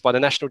Sciences, by the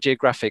National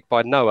Geographic,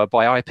 by NOAA,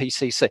 by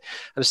IPCC. And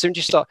as soon as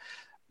you start,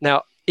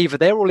 now either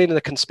they're all in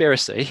a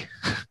conspiracy,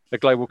 a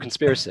global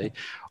conspiracy,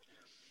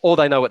 or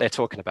they know what they're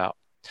talking about.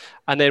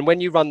 And then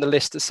when you run the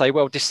list to say,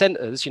 well,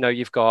 dissenters,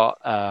 you've got,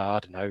 I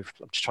don't know,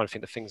 I'm just trying to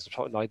think of things,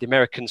 like the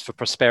Americans for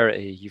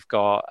Prosperity, you've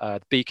got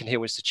the Beacon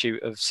Hill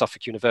Institute of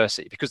Suffolk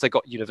University, because they've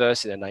got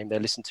university in their name, they're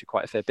listened to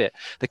quite a fair bit,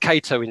 the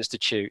Cato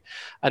Institute,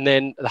 and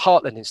then the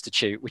Heartland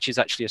Institute, which is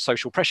actually a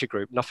social pressure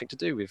group, nothing to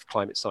do with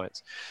climate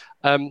science.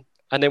 And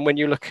then when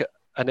you look at,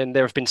 and then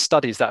there have been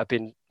studies that have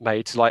been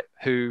made, like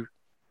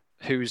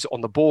who's on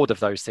the board of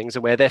those things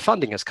and where their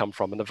funding has come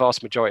from. And the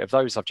vast majority of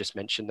those I've just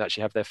mentioned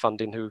actually have their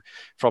funding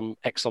from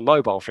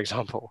ExxonMobil, for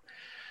example.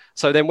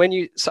 So then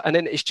and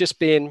then it's just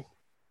being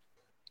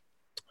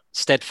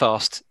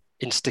steadfast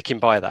in sticking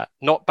by that,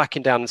 not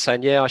backing down and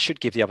saying, yeah, I should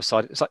give the other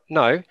side. It's like,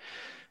 no,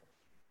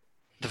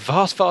 the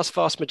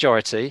vast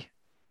majority,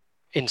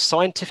 in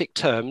scientific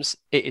terms,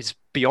 it is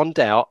beyond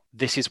doubt,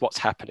 this is what's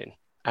happening.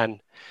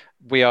 And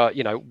we are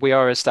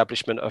an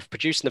establishment of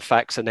producing the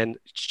facts, and then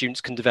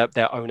students can develop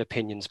their own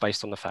opinions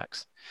based on the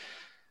facts.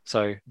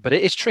 So, but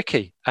it is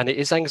tricky, and it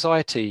is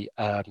anxiety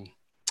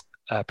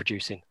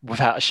producing,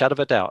 without a shadow of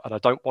a doubt. And I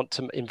don't want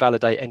to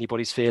invalidate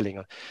anybody's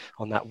feeling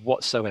on that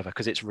whatsoever,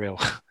 because it's real.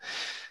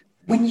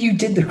 When you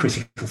did the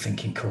critical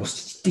thinking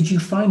course, did you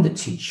find that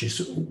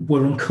teachers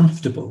were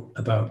uncomfortable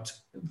about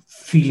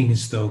feeling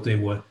as though they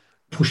were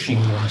pushing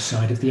one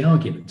side of the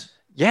argument?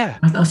 Yeah.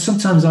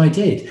 Sometimes I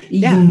did,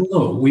 even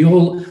though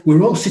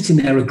we're all sitting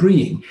there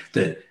agreeing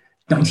that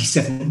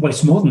 97, well,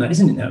 it's more than that,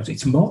 isn't it now?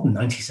 It's more than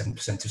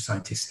 97% of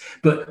scientists.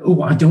 But,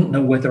 I don't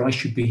know whether I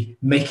should be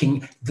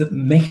making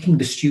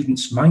the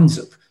students' minds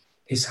up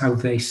is how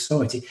they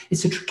saw it.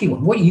 It's a tricky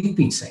one. What you've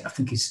been saying, I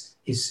think,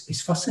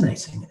 is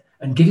fascinating.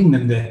 And giving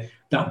them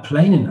that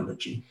plane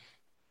analogy,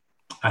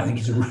 I think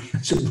it's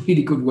a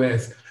really good way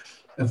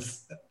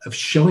of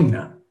showing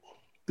that,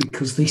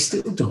 because they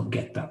still don't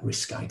get that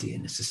risk idea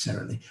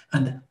necessarily.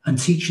 And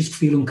teachers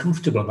feel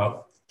uncomfortable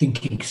about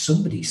thinking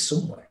somebody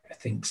somewhere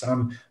thinks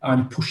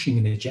I'm pushing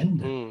an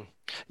agenda.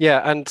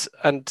 Yeah,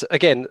 and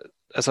again,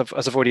 as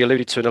I've already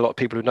alluded to, and a lot of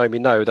people who know me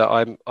know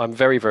that I'm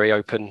very, very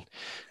open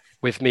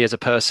with me as a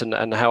person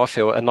and how I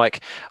feel. And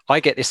like, I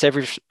get this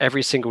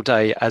every single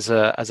day as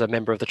a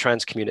member of the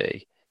trans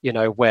community,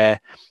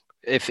 where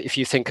if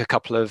you think a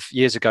couple of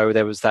years ago,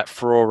 there was that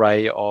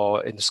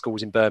furore in the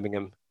schools in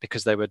Birmingham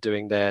because they were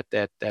doing their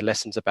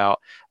lessons about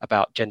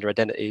gender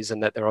identities,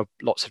 and that there are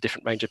lots of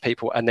different range of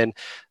people. And then,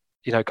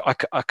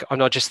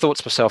 I just thought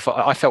to myself,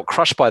 I felt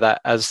crushed by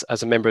that as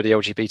a member of the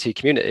LGBT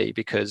community,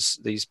 because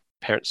these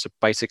parents are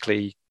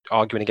basically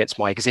arguing against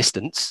my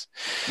existence.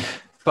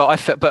 But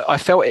I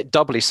felt it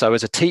doubly so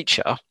as a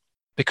teacher,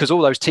 because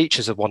all those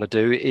teachers would want to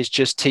do is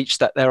just teach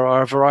that there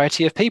are a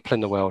variety of people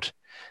in the world.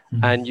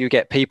 Mm-hmm. And you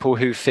get people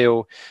who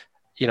feel,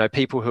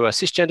 people who are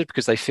cisgendered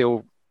because they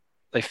feel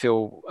they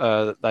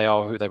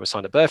are who they were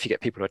assigned at birth. You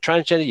get people who are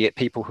transgender. You get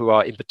people who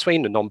are in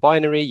between, the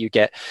non-binary. You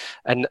get,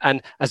 and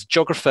as a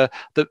geographer,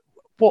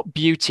 what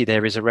beauty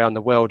there is around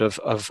the world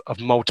of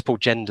multiple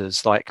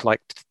genders, like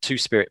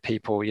two-spirit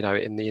people,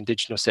 in the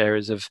indigenous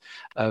areas of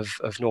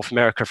North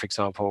America, for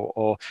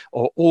example,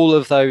 or all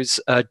of those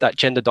that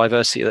gender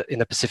diversity in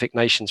the Pacific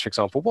nations, for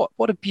example.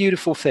 What a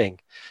beautiful thing,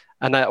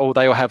 and they all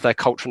have their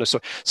culture and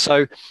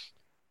so.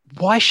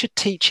 Why should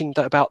teaching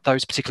about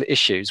those particular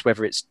issues,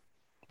 whether it's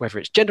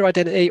gender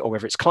identity or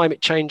whether it's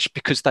climate change,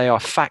 because they are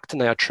fact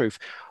and they are truth,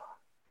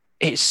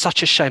 it's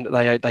such a shame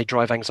that they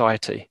drive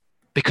anxiety.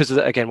 Because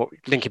again,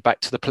 linking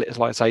back to the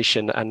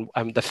politicalization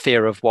and the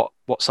fear of what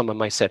someone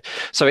may say.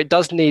 So it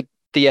does need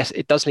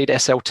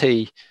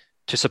SLT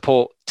to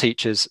support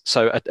teachers.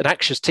 So an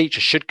anxious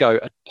teacher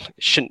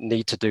shouldn't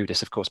need to do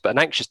this, of course, but an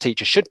anxious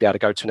teacher should be able to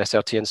go to an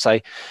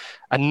SLT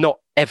and not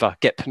ever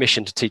get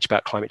permission to teach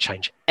about climate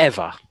change,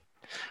 ever.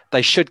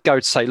 They should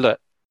go to say, look,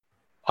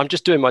 I'm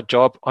just doing my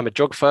job. I'm a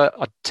geographer.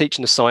 I'm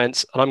teaching the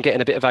science, and I'm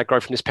getting a bit of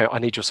aggro from this parent. I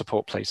need your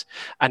support, please.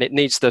 And it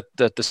needs the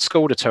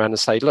school to turn around and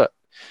say, look,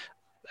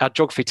 our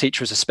geography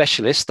teacher is a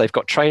specialist. They've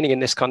got training in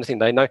this kind of thing.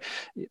 They know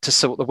to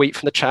sort the wheat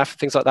from the chaff,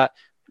 things like that.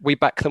 We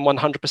back them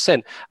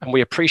 100%. And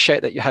we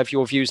appreciate that you have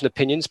your views and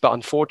opinions, but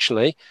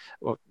unfortunately,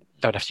 well,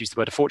 don't have to use the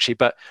word unfortunately,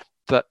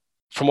 but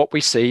from what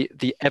we see,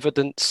 the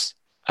evidence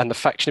and the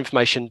factual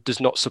information does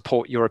not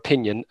support your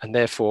opinion, and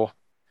therefore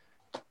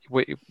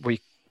we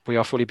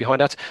are fully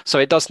behind that. So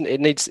it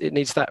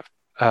needs that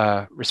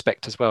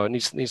respect as well. It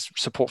needs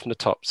support from the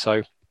top.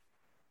 So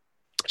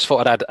just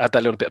thought I'd add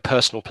that little bit of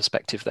personal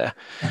perspective there.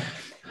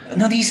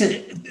 Now, these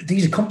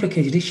are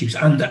complicated issues,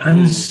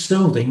 and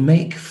so they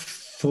make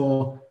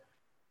for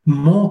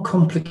more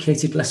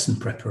complicated lesson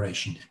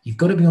preparation. You've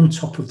got to be on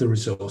top of the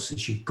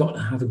resources. You've got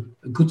to have a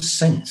good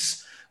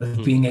sense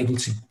of being able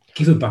to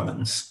give a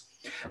balance.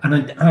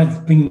 And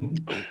I've been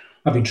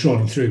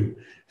trawling through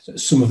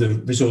some of the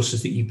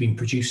resources that you've been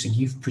producing.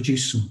 You've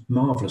produced some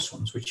marvelous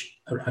ones, which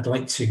I'd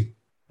like to.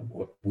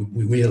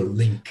 We will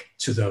link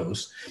to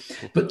those.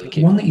 But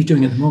one that you're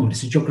doing at the moment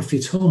is a Geography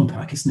at Home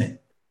pack, isn't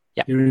it?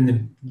 Yeah.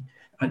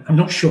 I'm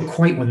not sure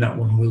quite when that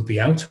one will be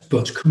out,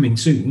 but coming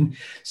soon.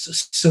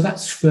 So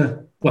that's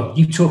for, well,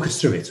 you talk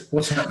us through it.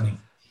 What's happening?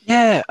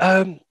 Yeah.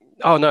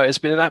 It's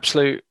been an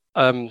absolute,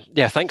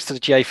 thanks to the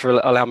GA for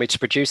allowing me to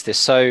produce this.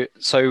 So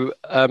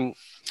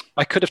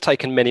I could have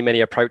taken many,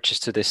 many approaches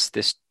to this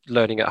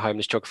learning at home,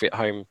 this Geography at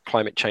Home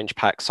climate change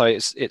pack. So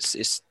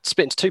it's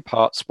split into two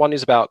parts. One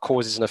is about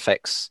causes and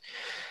effects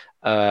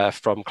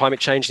from climate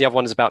change. The other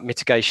one is about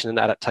mitigation and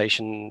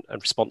adaptation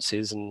and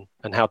responses and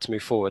how to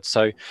move forward.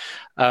 So,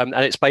 and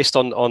it's based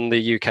on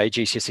the UK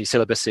GCSE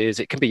syllabuses.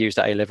 It can be used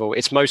at A level.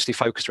 It's mostly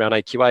focused around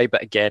AQA,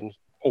 but again,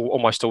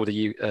 almost all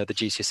the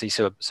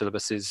GCSE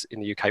syllabuses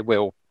in the UK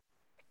will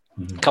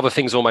cover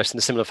things almost in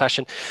a similar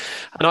fashion.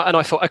 And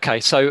I thought, okay,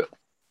 so.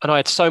 And I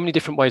had so many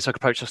different ways I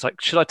could approach it. I was like,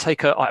 should I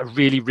take a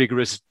really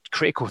rigorous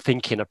critical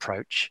thinking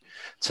approach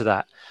to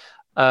that?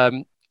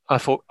 I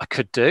thought I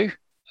could do.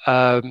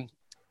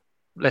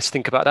 Let's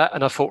think about that.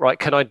 And I thought, right,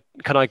 can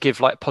I give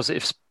like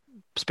positive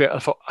spirit? I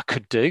thought I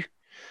could do.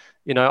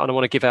 and I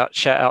want to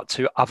shout out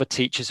to other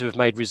teachers who have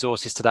made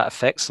resources to that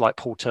effect. So like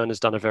Paul Turner's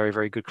done a very,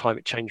 very good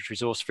climate change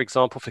resource, for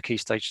example, for Key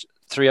Stage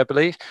 3, I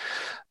believe,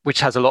 which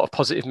has a lot of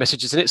positive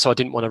messages in it. So I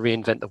didn't want to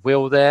reinvent the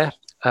wheel there.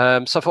 So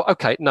I thought,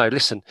 okay, no,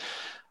 listen,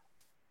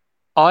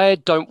 I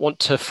don't want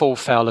to fall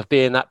foul of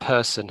being that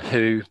person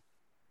who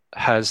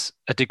has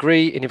a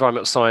degree in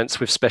environmental science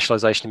with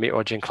specialization in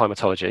meteorology and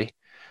climatology.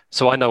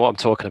 So I know what I'm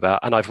talking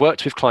about. And I've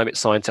worked with climate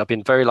science. I've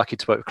been very lucky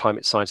to work with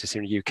climate scientists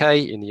in the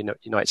UK, in the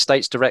United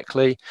States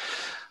directly.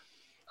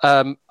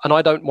 And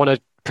I don't want to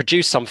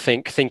produce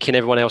something thinking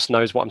everyone else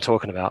knows what I'm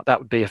talking about. That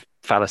would be a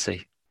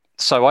fallacy.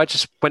 So I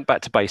just went back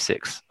to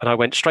basics and I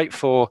went straight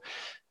for,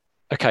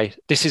 okay,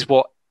 this is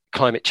what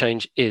climate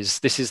change is.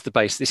 This is the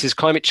base. This is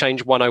climate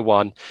change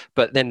 101,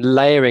 but then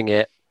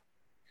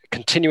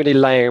continually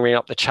layering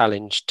up the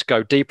challenge to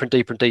go deeper and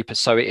deeper and deeper.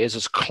 So it is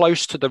as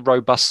close to the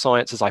robust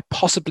science as I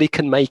possibly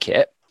can make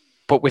it,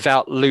 but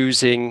without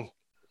losing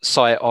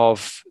sight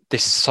of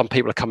this. Some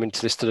people are coming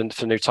to this for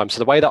the new time. So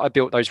the way that I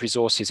built those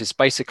resources is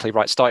basically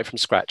starting from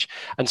scratch.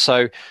 And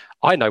so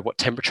I know what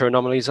temperature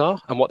anomalies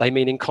are and what they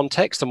mean in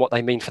context and what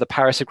they mean for the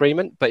Paris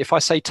Agreement. But if I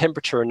say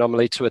temperature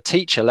anomaly to a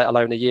teacher, let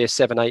alone a year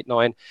 7, 8,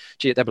 9,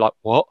 they'll be like,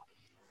 what?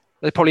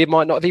 They probably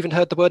might not have even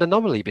heard the word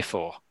anomaly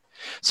before.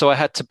 So I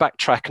had to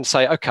backtrack and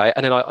say, okay.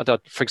 And then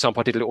for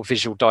example, I did a little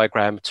visual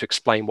diagram to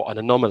explain what an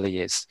anomaly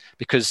is,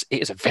 because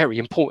it is a very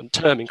important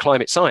term in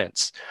climate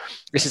science.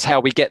 This is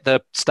how we get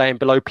the staying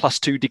below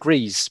 +2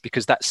 degrees,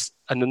 because that's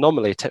an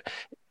anomaly,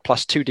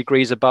 +2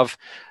 degrees above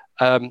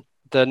I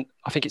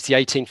think it's the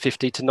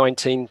 1850 to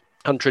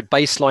 1900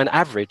 baseline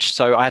average.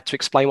 So I had to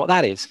explain what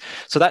that is.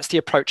 So that's the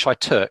approach I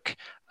took.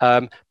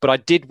 But I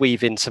did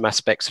weave in some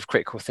aspects of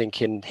critical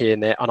thinking here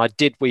and there. And I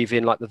did weave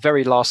in, like the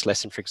very last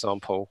lesson, for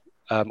example,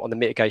 on the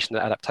mitigation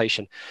and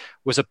adaptation,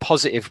 was a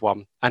positive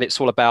one. And it's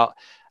all about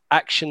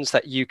actions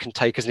that you can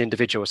take as an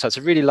individual. So it's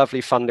a really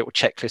lovely, fun little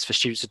checklist for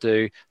students to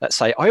do that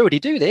say, I already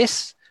do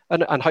this.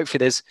 And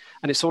hopefully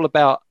it's all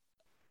about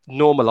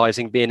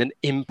normalizing being an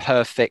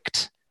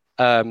imperfect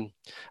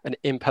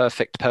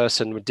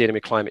person with dealing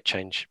with climate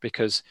change.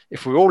 Because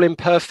if we're all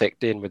imperfect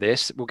dealing with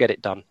this, we'll get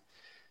it done.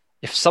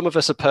 If some of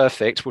us are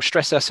perfect, we'll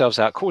stress ourselves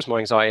out, cause more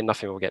anxiety, and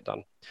nothing will get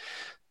done.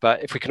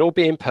 But if we can all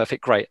be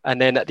imperfect, great. And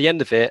then at the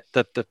end of it,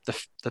 the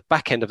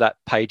back end of that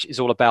page is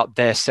all about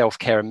their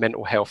self-care and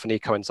mental health and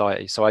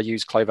eco-anxiety. So I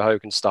use Clover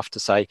Hogan stuff to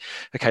say,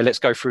 okay, let's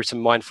go through some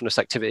mindfulness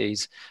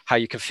activities, how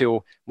you can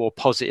feel more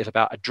positive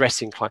about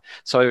addressing climate.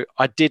 So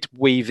I did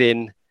weave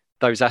in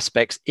those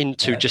aspects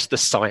into just the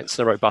science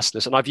and the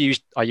robustness. And I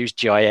used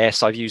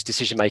GIS, I've used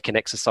decision-making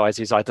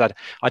exercises. I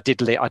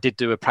did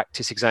do a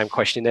practice exam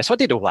question in there. So I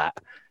did all that.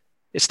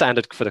 It's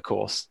standard for the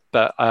course,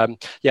 but I'm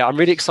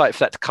really excited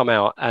for that to come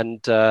out,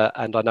 and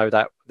I know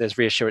that there's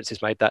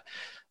reassurances made that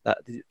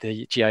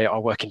the GA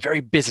are working very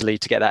busily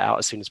to get that out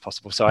as soon as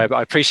possible. So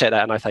I appreciate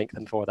that, and I thank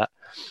them for that.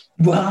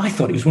 Well, I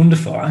thought it was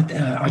wonderful.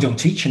 I don't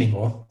teach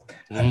anymore,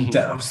 and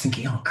I was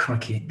thinking, oh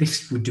crikey,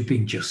 this would have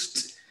been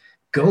just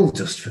gold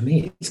dust for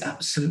me. It's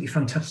absolutely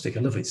fantastic.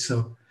 I love it.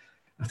 So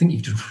I think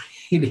you've done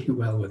really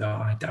well with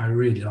that. I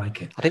really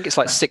like it. I think it's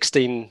like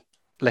 16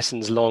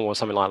 lessons long or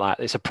something like that.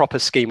 It's a proper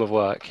scheme of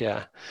work.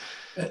 Yeah.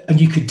 And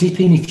you could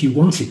dip in if you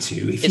wanted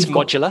to. It's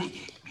modular.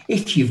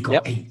 If you've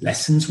got 8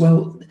 lessons,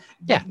 well,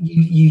 yeah,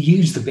 you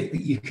use the bit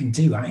that you can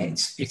do.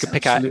 You can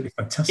pick out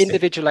fantastic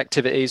individual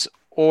activities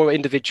or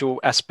individual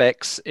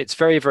aspects. It's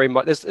very, very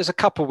much. There's a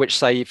couple which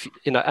say,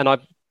 and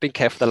I've been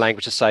careful with the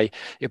language to say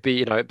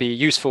it'd be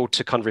useful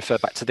to kind of refer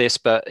back to this,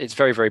 but it's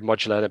very, very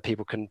modular that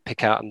people can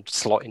pick out and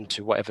slot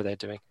into whatever they're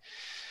doing.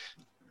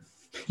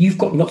 You've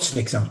got lots of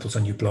examples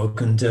on your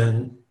blog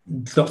and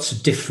lots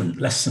of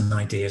different lesson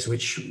ideas,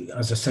 which,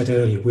 as I said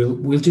earlier,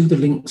 we'll do the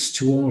links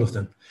to all of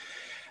them.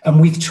 And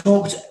we've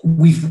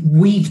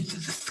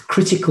weaved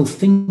critical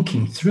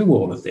thinking through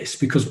all of this,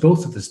 because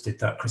both of us did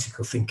that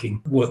critical thinking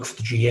work for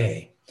the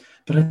GA.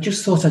 But I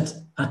just thought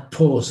I'd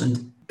pause,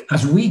 and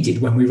as we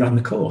did when we ran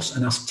the course,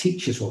 and ask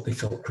teachers what they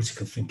thought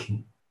critical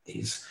thinking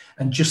is,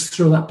 and just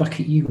throw that back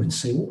at you and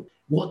say,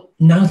 what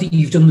now that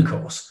you've done the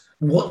course,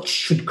 what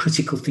should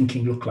critical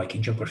thinking look like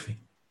in geography?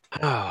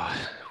 Oh,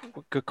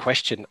 good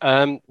question.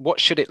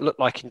 What should it look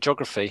like in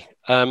geography?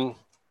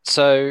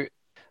 So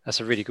that's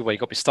a really good way. You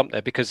got me stumped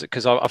there, because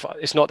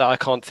it's not that I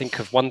can't think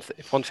of one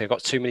thing. I've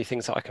got too many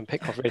things that I can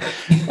pick off. Really,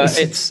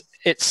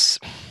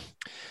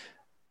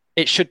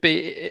 it should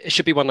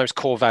be one of those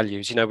core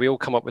values. We all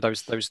come up with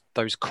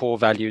those core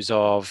values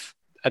of.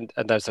 And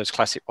there's those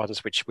classic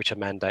ones which are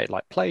mandated,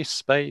 like place,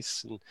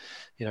 space, and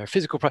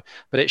physical. But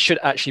it should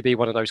actually be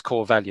one of those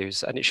core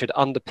values, and it should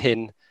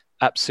underpin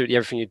absolutely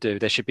everything you do.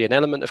 There should be an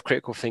element of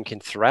critical thinking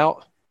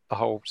throughout the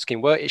whole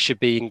scheme work. It should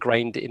be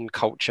ingrained in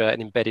culture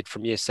and embedded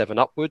from year 7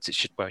 upwards. It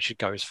should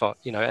go as far,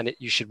 and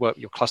you should work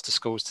with your cluster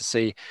schools to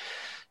see,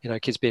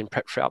 kids being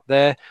prepped for it up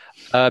there,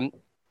 and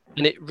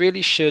it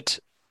really should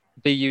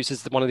be used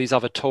as one of these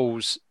other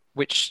tools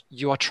which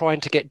you are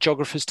trying to get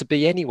geographers to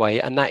be anyway,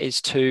 and that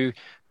is to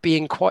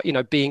being quite,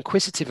 be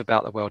inquisitive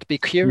about the world, be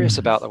curious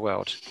about the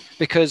world,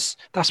 because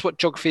that's what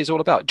geography is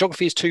all about.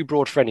 Geography is too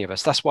broad for any of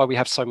us. That's why we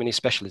have so many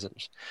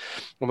specialisms.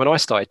 And when I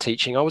started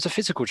teaching, I was a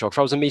physical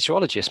geographer. I was a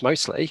meteorologist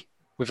mostly,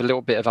 with a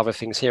little bit of other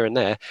things here and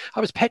there. I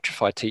was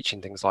petrified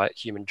teaching things like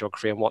human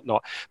geography and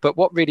whatnot. But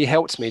what really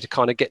helped me to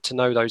kind of get to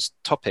know those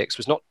topics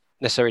was not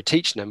necessarily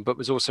teaching them, but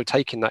was also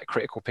taking that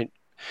critical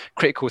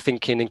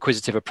thinking,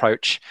 inquisitive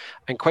approach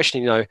and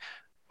questioning,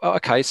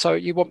 okay, so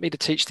you want me to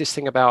teach this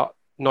thing about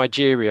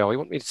Nigeria, or you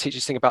want me to teach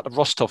this thing about the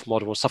Rostov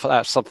model or stuff like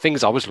that. Some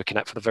things I was looking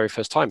at for the very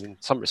first time in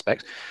some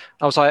respects.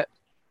 I was like,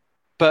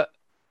 but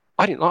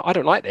I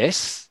don't like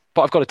this,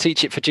 but I've got to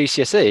teach it for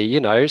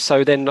GCSE,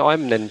 so then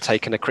I'm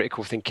taking a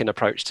critical thinking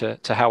approach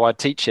to how I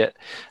teach it,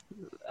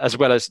 as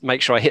well as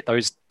make sure I hit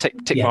those tick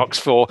marks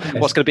for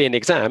what's going to be in the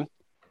exam.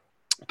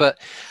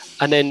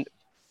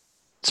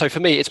 So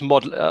for me, it's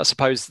model. I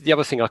suppose the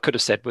other thing I could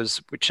have said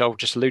was, which I'll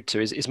just allude to,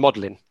 is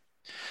modeling,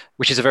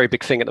 which is a very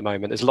big thing at the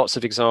moment. There's lots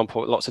of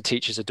examples, lots of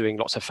teachers are doing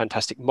lots of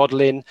fantastic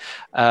modeling,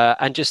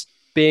 and just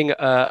being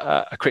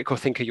a critical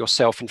thinker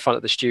yourself in front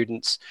of the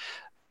students.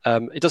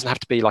 It doesn't have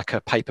to be like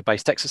a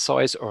paper-based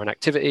exercise or an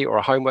activity or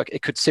a homework.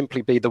 It could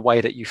simply be the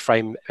way that you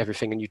frame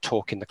everything and you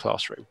talk in the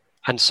classroom.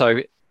 And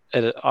so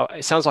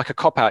it sounds like a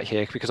cop-out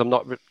here, because I'm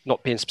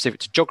not being specific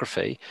to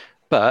geography,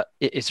 but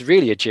it is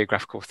really a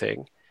geographical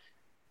thing,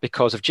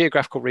 because of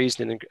geographical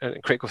reasoning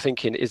and critical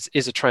thinking is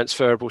a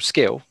transferable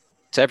skill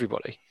to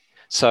everybody.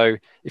 So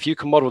if you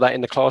can model that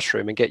in the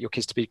classroom and get your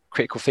kids to be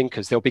critical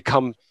thinkers, they'll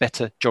become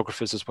better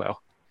geographers as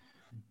well.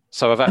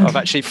 So I've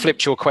actually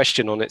flipped your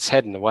question on its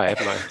head in a way,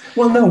 haven't I?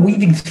 Well, no,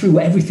 weaving through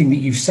everything that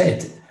you've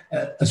said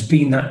as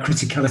being that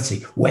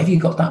criticality, where have you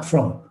got that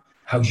from?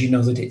 How do you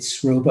know that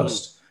it's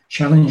robust?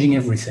 Challenging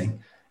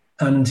everything.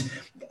 And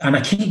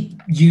I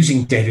keep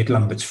using David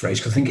Lambert's phrase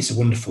because I think it's a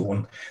wonderful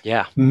one.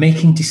 Yeah.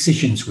 Making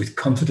decisions with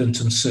confident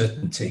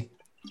uncertainty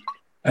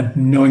and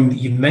knowing that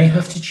you may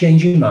have to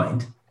change your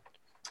mind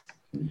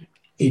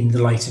in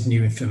the light of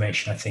new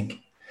information, I think.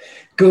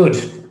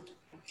 Good.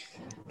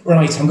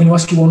 Right, I'm going to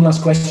ask you one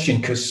last question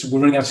because we're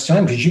running out of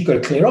time, because you've got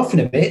to clear off in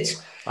a bit.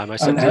 And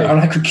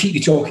I could keep you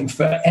talking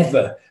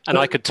forever. And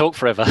I could talk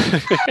forever.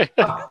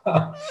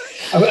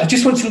 I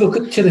just want to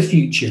look to the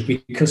future,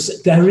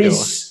 because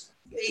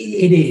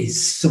it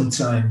is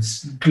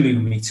sometimes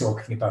gloomy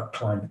talking about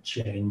climate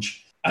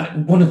change.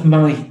 One of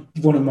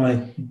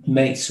my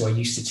mates who I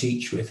used to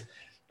teach with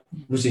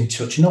was in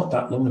touch not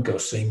that long ago,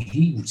 saying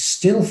he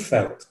still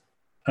felt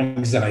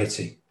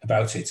anxiety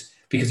about it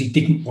because he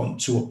didn't want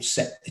to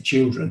upset the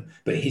children,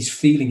 but his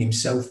feeling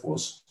himself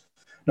was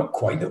not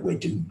quite that we're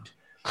doomed,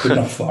 but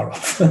not far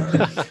off.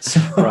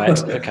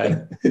 Right,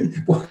 okay.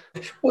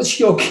 What's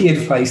your key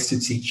advice to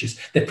teachers?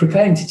 They're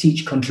preparing to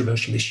teach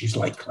controversial issues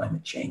like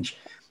climate change.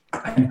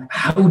 And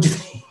how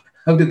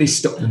do they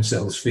stop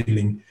themselves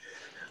feeling,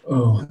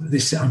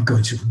 I'm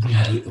going to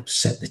really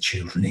upset the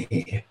children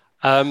here?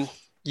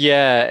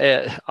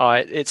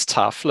 It's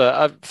tough.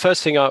 Look,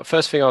 first thing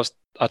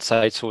I'd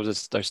say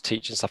towards those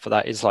teachers and stuff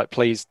like that is, like,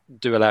 please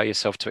do allow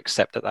yourself to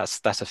accept that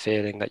that's a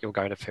feeling that you're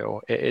going to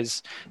feel.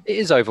 It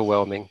is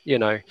overwhelming,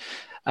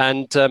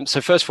 And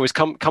so first of all, is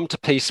come to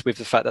peace with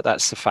the fact that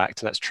that's the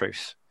fact and that's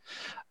truth.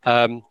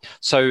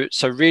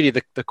 So really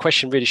the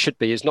question really should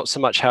be is not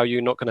so much how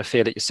you're not going to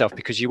feel it yourself,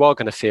 because you are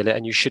going to feel it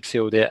and you should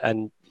feel it.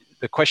 And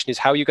the question is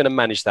how you're going to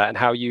manage that, and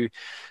how you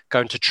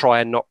going to try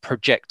and not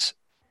project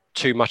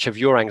too much of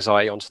your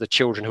anxiety onto the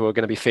children who are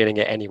going to be feeling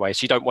it anyway.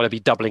 So you don't want to be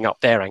doubling up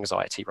their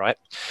anxiety, right?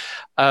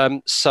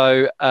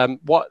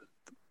 What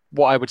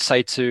I would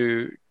say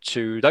to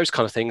those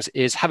kind of things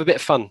is have a bit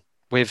of fun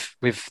with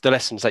the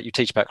lessons that you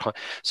teach about climate.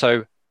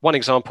 So one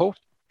example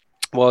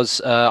was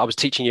I was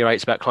teaching year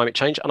 8s about climate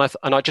change, and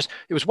I just,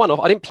 it was one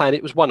off. I didn't plan it.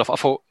 It was one off. I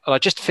thought, I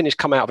just finished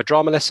coming out of a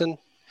drama lesson,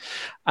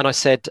 and I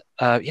said,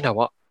 you know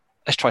what?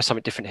 Let's try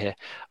something different here.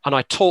 And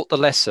I taught the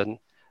lesson.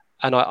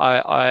 And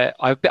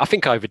I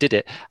think I overdid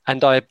it.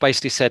 And I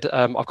basically said,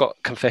 I've got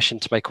a confession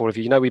to make all of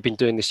you. We've been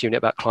doing this unit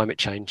about climate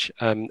change.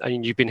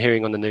 And you've been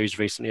hearing on the news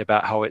recently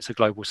about how it's a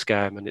global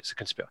scam and it's a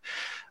conspiracy.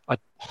 I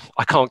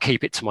can't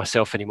keep it to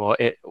myself anymore.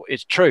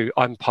 It's true.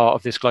 I'm part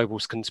of this global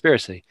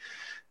conspiracy.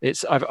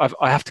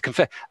 I have to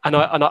confess. And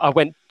I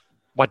went,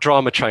 my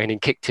drama training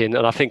kicked in,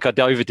 and I think I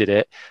overdid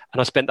it. And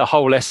I spent the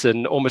whole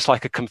lesson almost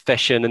like a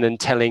confession, and then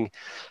telling,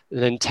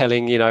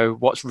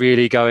 what's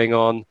really going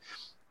on.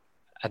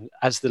 And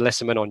as the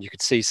lesson went on, you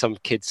could see some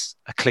kids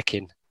are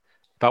clicking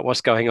about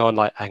what's going on.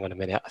 Like, hang on a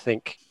minute, I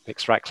think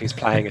Mix Rackley's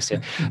playing us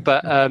here.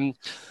 And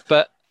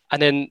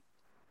then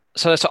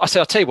I said,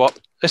 I'll tell you what,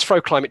 let's throw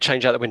climate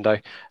change out the window.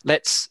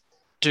 Let's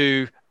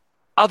do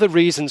other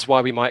reasons why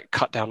we might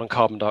cut down on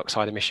carbon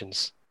dioxide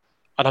emissions.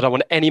 And I don't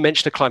want any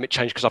mention of climate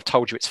change because I've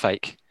told you it's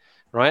fake.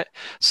 Right.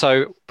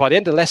 So by the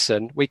end of the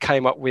lesson, we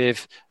came up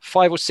with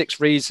 5 or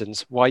 6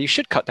 reasons why you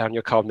should cut down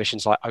your carbon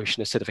emissions, like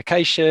ocean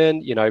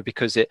acidification,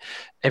 because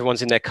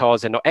everyone's in their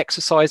cars, they're not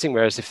exercising,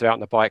 whereas if they're out on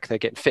the bike, they're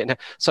getting fit.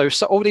 So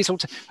all these, and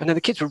then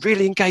the kids were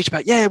really engaged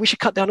about, we should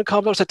cut down on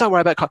carbon dioxide. Don't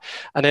worry about carbon.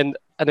 And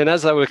then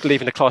as they were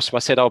leaving the classroom, I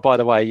said, oh, by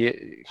the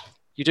way,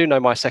 you do know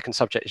my second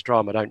subject is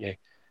drama, don't you?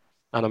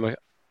 And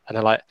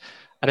they're like,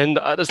 and then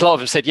there's a lot of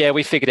them said, yeah,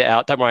 we figured it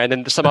out, don't worry. And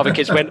then some other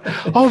kids went,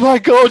 oh my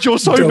God, you're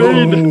so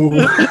mean.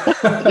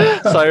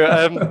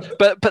 So,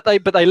 but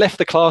they left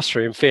the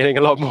classroom feeling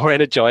a lot more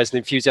energized and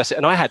enthusiastic.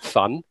 And I had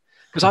fun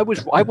because I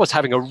was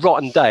having a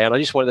rotten day and I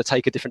just wanted to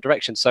take a different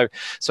direction. So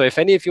if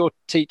any of your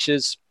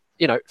teachers,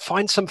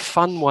 find some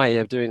fun way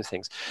of doing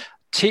things.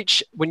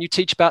 When you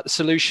teach about the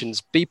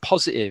solutions, be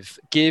positive,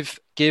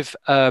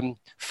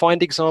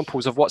 find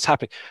examples of what's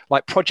happening.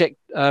 Like Project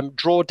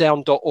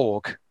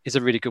drawdown.org is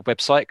a really good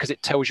website because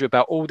it tells you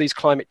about all these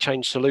climate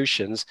change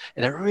solutions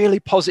in a really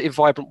positive,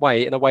 vibrant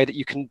way, in a way that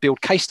you can build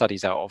case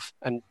studies out of.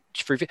 And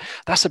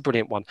that's a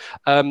brilliant one.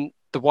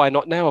 The Why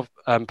Not Now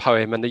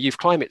poem and the Youth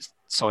Climate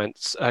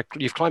Summit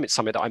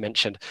that I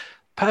mentioned.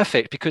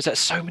 Perfect, because that's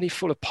so many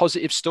full of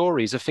positive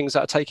stories of things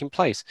that are taking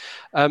place.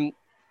 And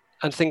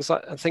things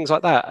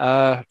like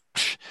that.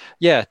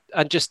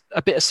 And just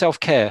a bit of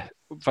self-care,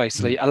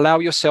 basically. Allow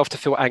yourself to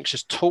feel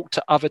anxious. Talk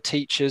to other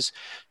teachers,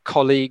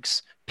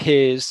 colleagues,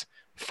 peers,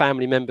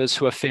 family members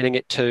who are feeling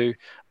it too.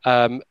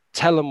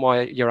 Tell them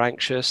why you're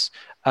anxious,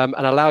 and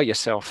allow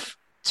yourself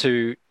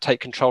to take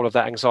control of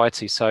that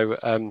anxiety.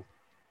 So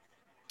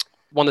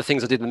one of the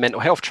things I did in the mental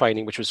health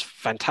training, which was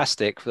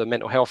fantastic for the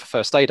mental health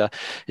first aider,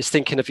 is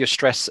thinking of your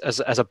stress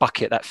as a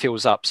bucket that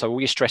fills up. So all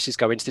your stresses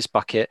go into this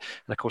bucket.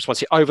 And of course,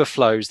 once it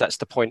overflows, that's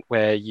the point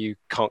where you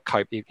can't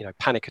cope,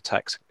 panic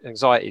attacks,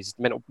 anxieties,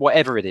 mental,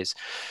 whatever it is.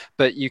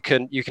 But you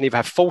can either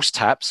have false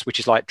taps, which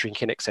is like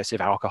drinking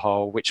excessive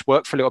alcohol, which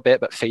work for a little bit,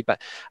 but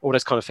feedback, all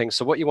those kind of things.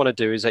 So what you want to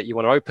do is that you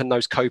want to open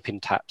those coping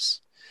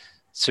taps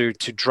to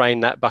drain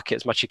that bucket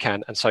as much as you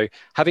can. And so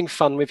having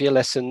fun with your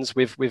lessons,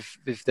 with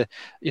the,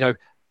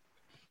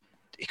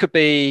 it could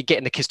be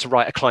getting the kids to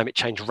write a climate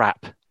change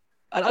rap.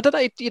 And I don't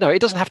know,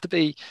 it doesn't have to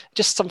be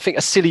just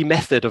a silly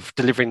method of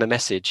delivering the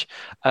message.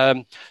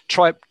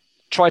 Try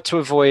to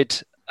avoid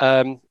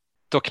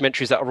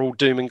documentaries that are all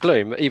doom and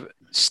gloom.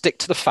 Stick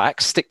to the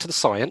facts, stick to the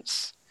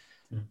science,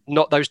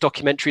 not those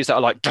documentaries that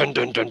are like dun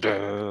dun dun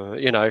dun.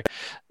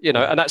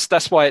 And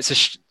that's why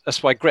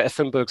that's why Greta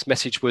Thunberg's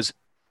message was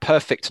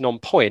perfect and on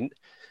point,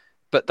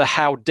 but the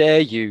how dare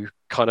you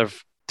kind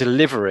of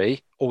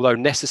delivery, although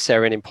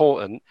necessary and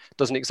important,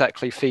 doesn't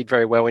exactly feed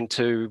very well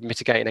into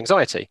mitigating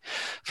anxiety,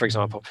 for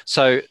example.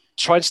 So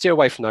try and steer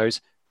away from those,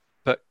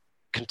 but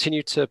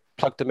continue to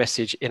plug the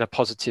message in a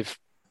positive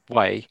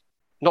way,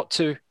 not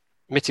to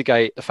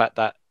mitigate the fact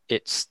that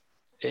it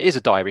is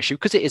a dire issue,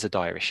 because it is a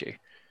dire issue,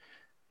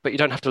 but you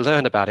don't have to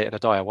learn about it in a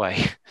dire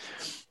way.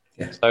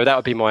 Yeah. So that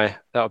would be my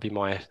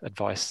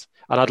advice.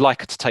 And I'd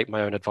like to take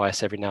my own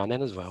advice every now and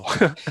then as well.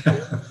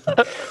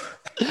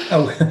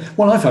 Oh,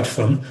 well, I've had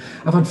fun.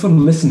 I've had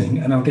fun listening,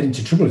 and I'll get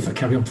into trouble if I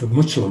carry on for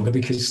much longer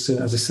because,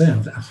 as I say,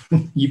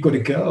 you've got to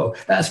go.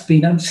 That's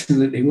been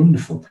absolutely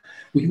wonderful.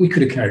 We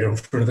could have carried on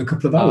for another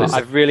couple of hours.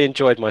 I've really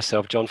enjoyed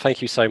myself, John.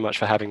 Thank you so much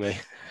for having me.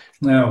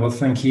 No, well,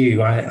 thank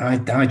you.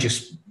 I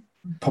just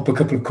pop a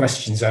couple of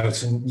questions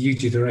out and you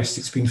do the rest.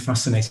 It's been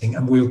fascinating.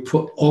 And we'll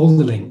put all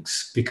the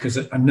links because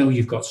I know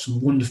you've got some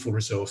wonderful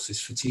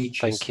resources for teachers.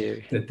 Thank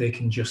you. That they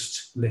can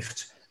just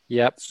lift.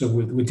 Yep. So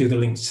we'll do the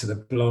links to the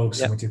blogs,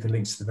 and we'll do the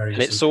links to the various.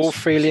 And it's all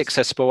freely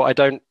accessible. I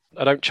don't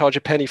charge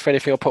a penny for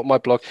anything I put on my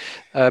blog.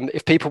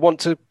 If people want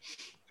to,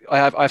 I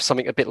have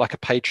something a bit like a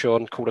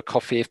Patreon called a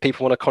coffee. If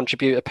people want to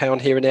contribute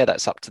 £1 here and there,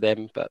 that's up to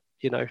them. But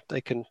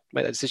they can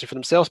make that decision for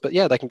themselves. But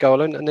yeah, they can go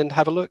along and then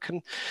have a look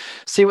and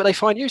see what they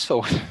find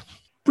useful.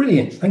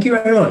 Brilliant. Thank you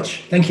very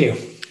much. Thank you.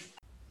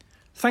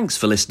 Thanks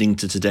for listening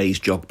to today's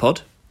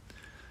JogPod.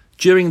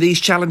 During these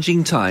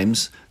challenging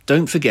times,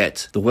 don't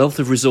forget the wealth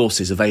of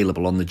resources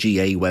available on the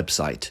GA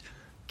website,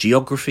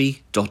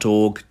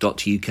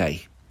 geography.org.uk,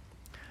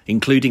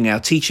 including our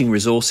teaching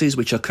resources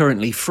which are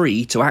currently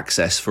free to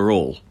access for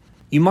all.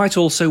 You might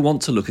also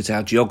want to look at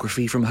our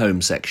Geography from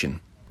Home section,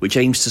 which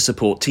aims to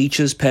support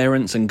teachers,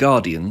 parents and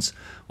guardians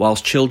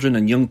whilst children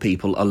and young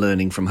people are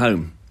learning from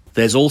home.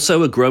 There's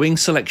also a growing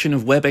selection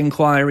of web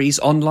enquiries,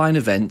 online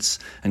events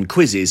and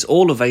quizzes,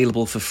 all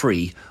available for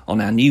free on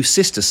our new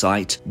sister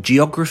site,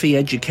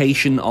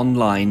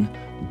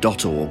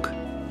 geographyeducationonline.org.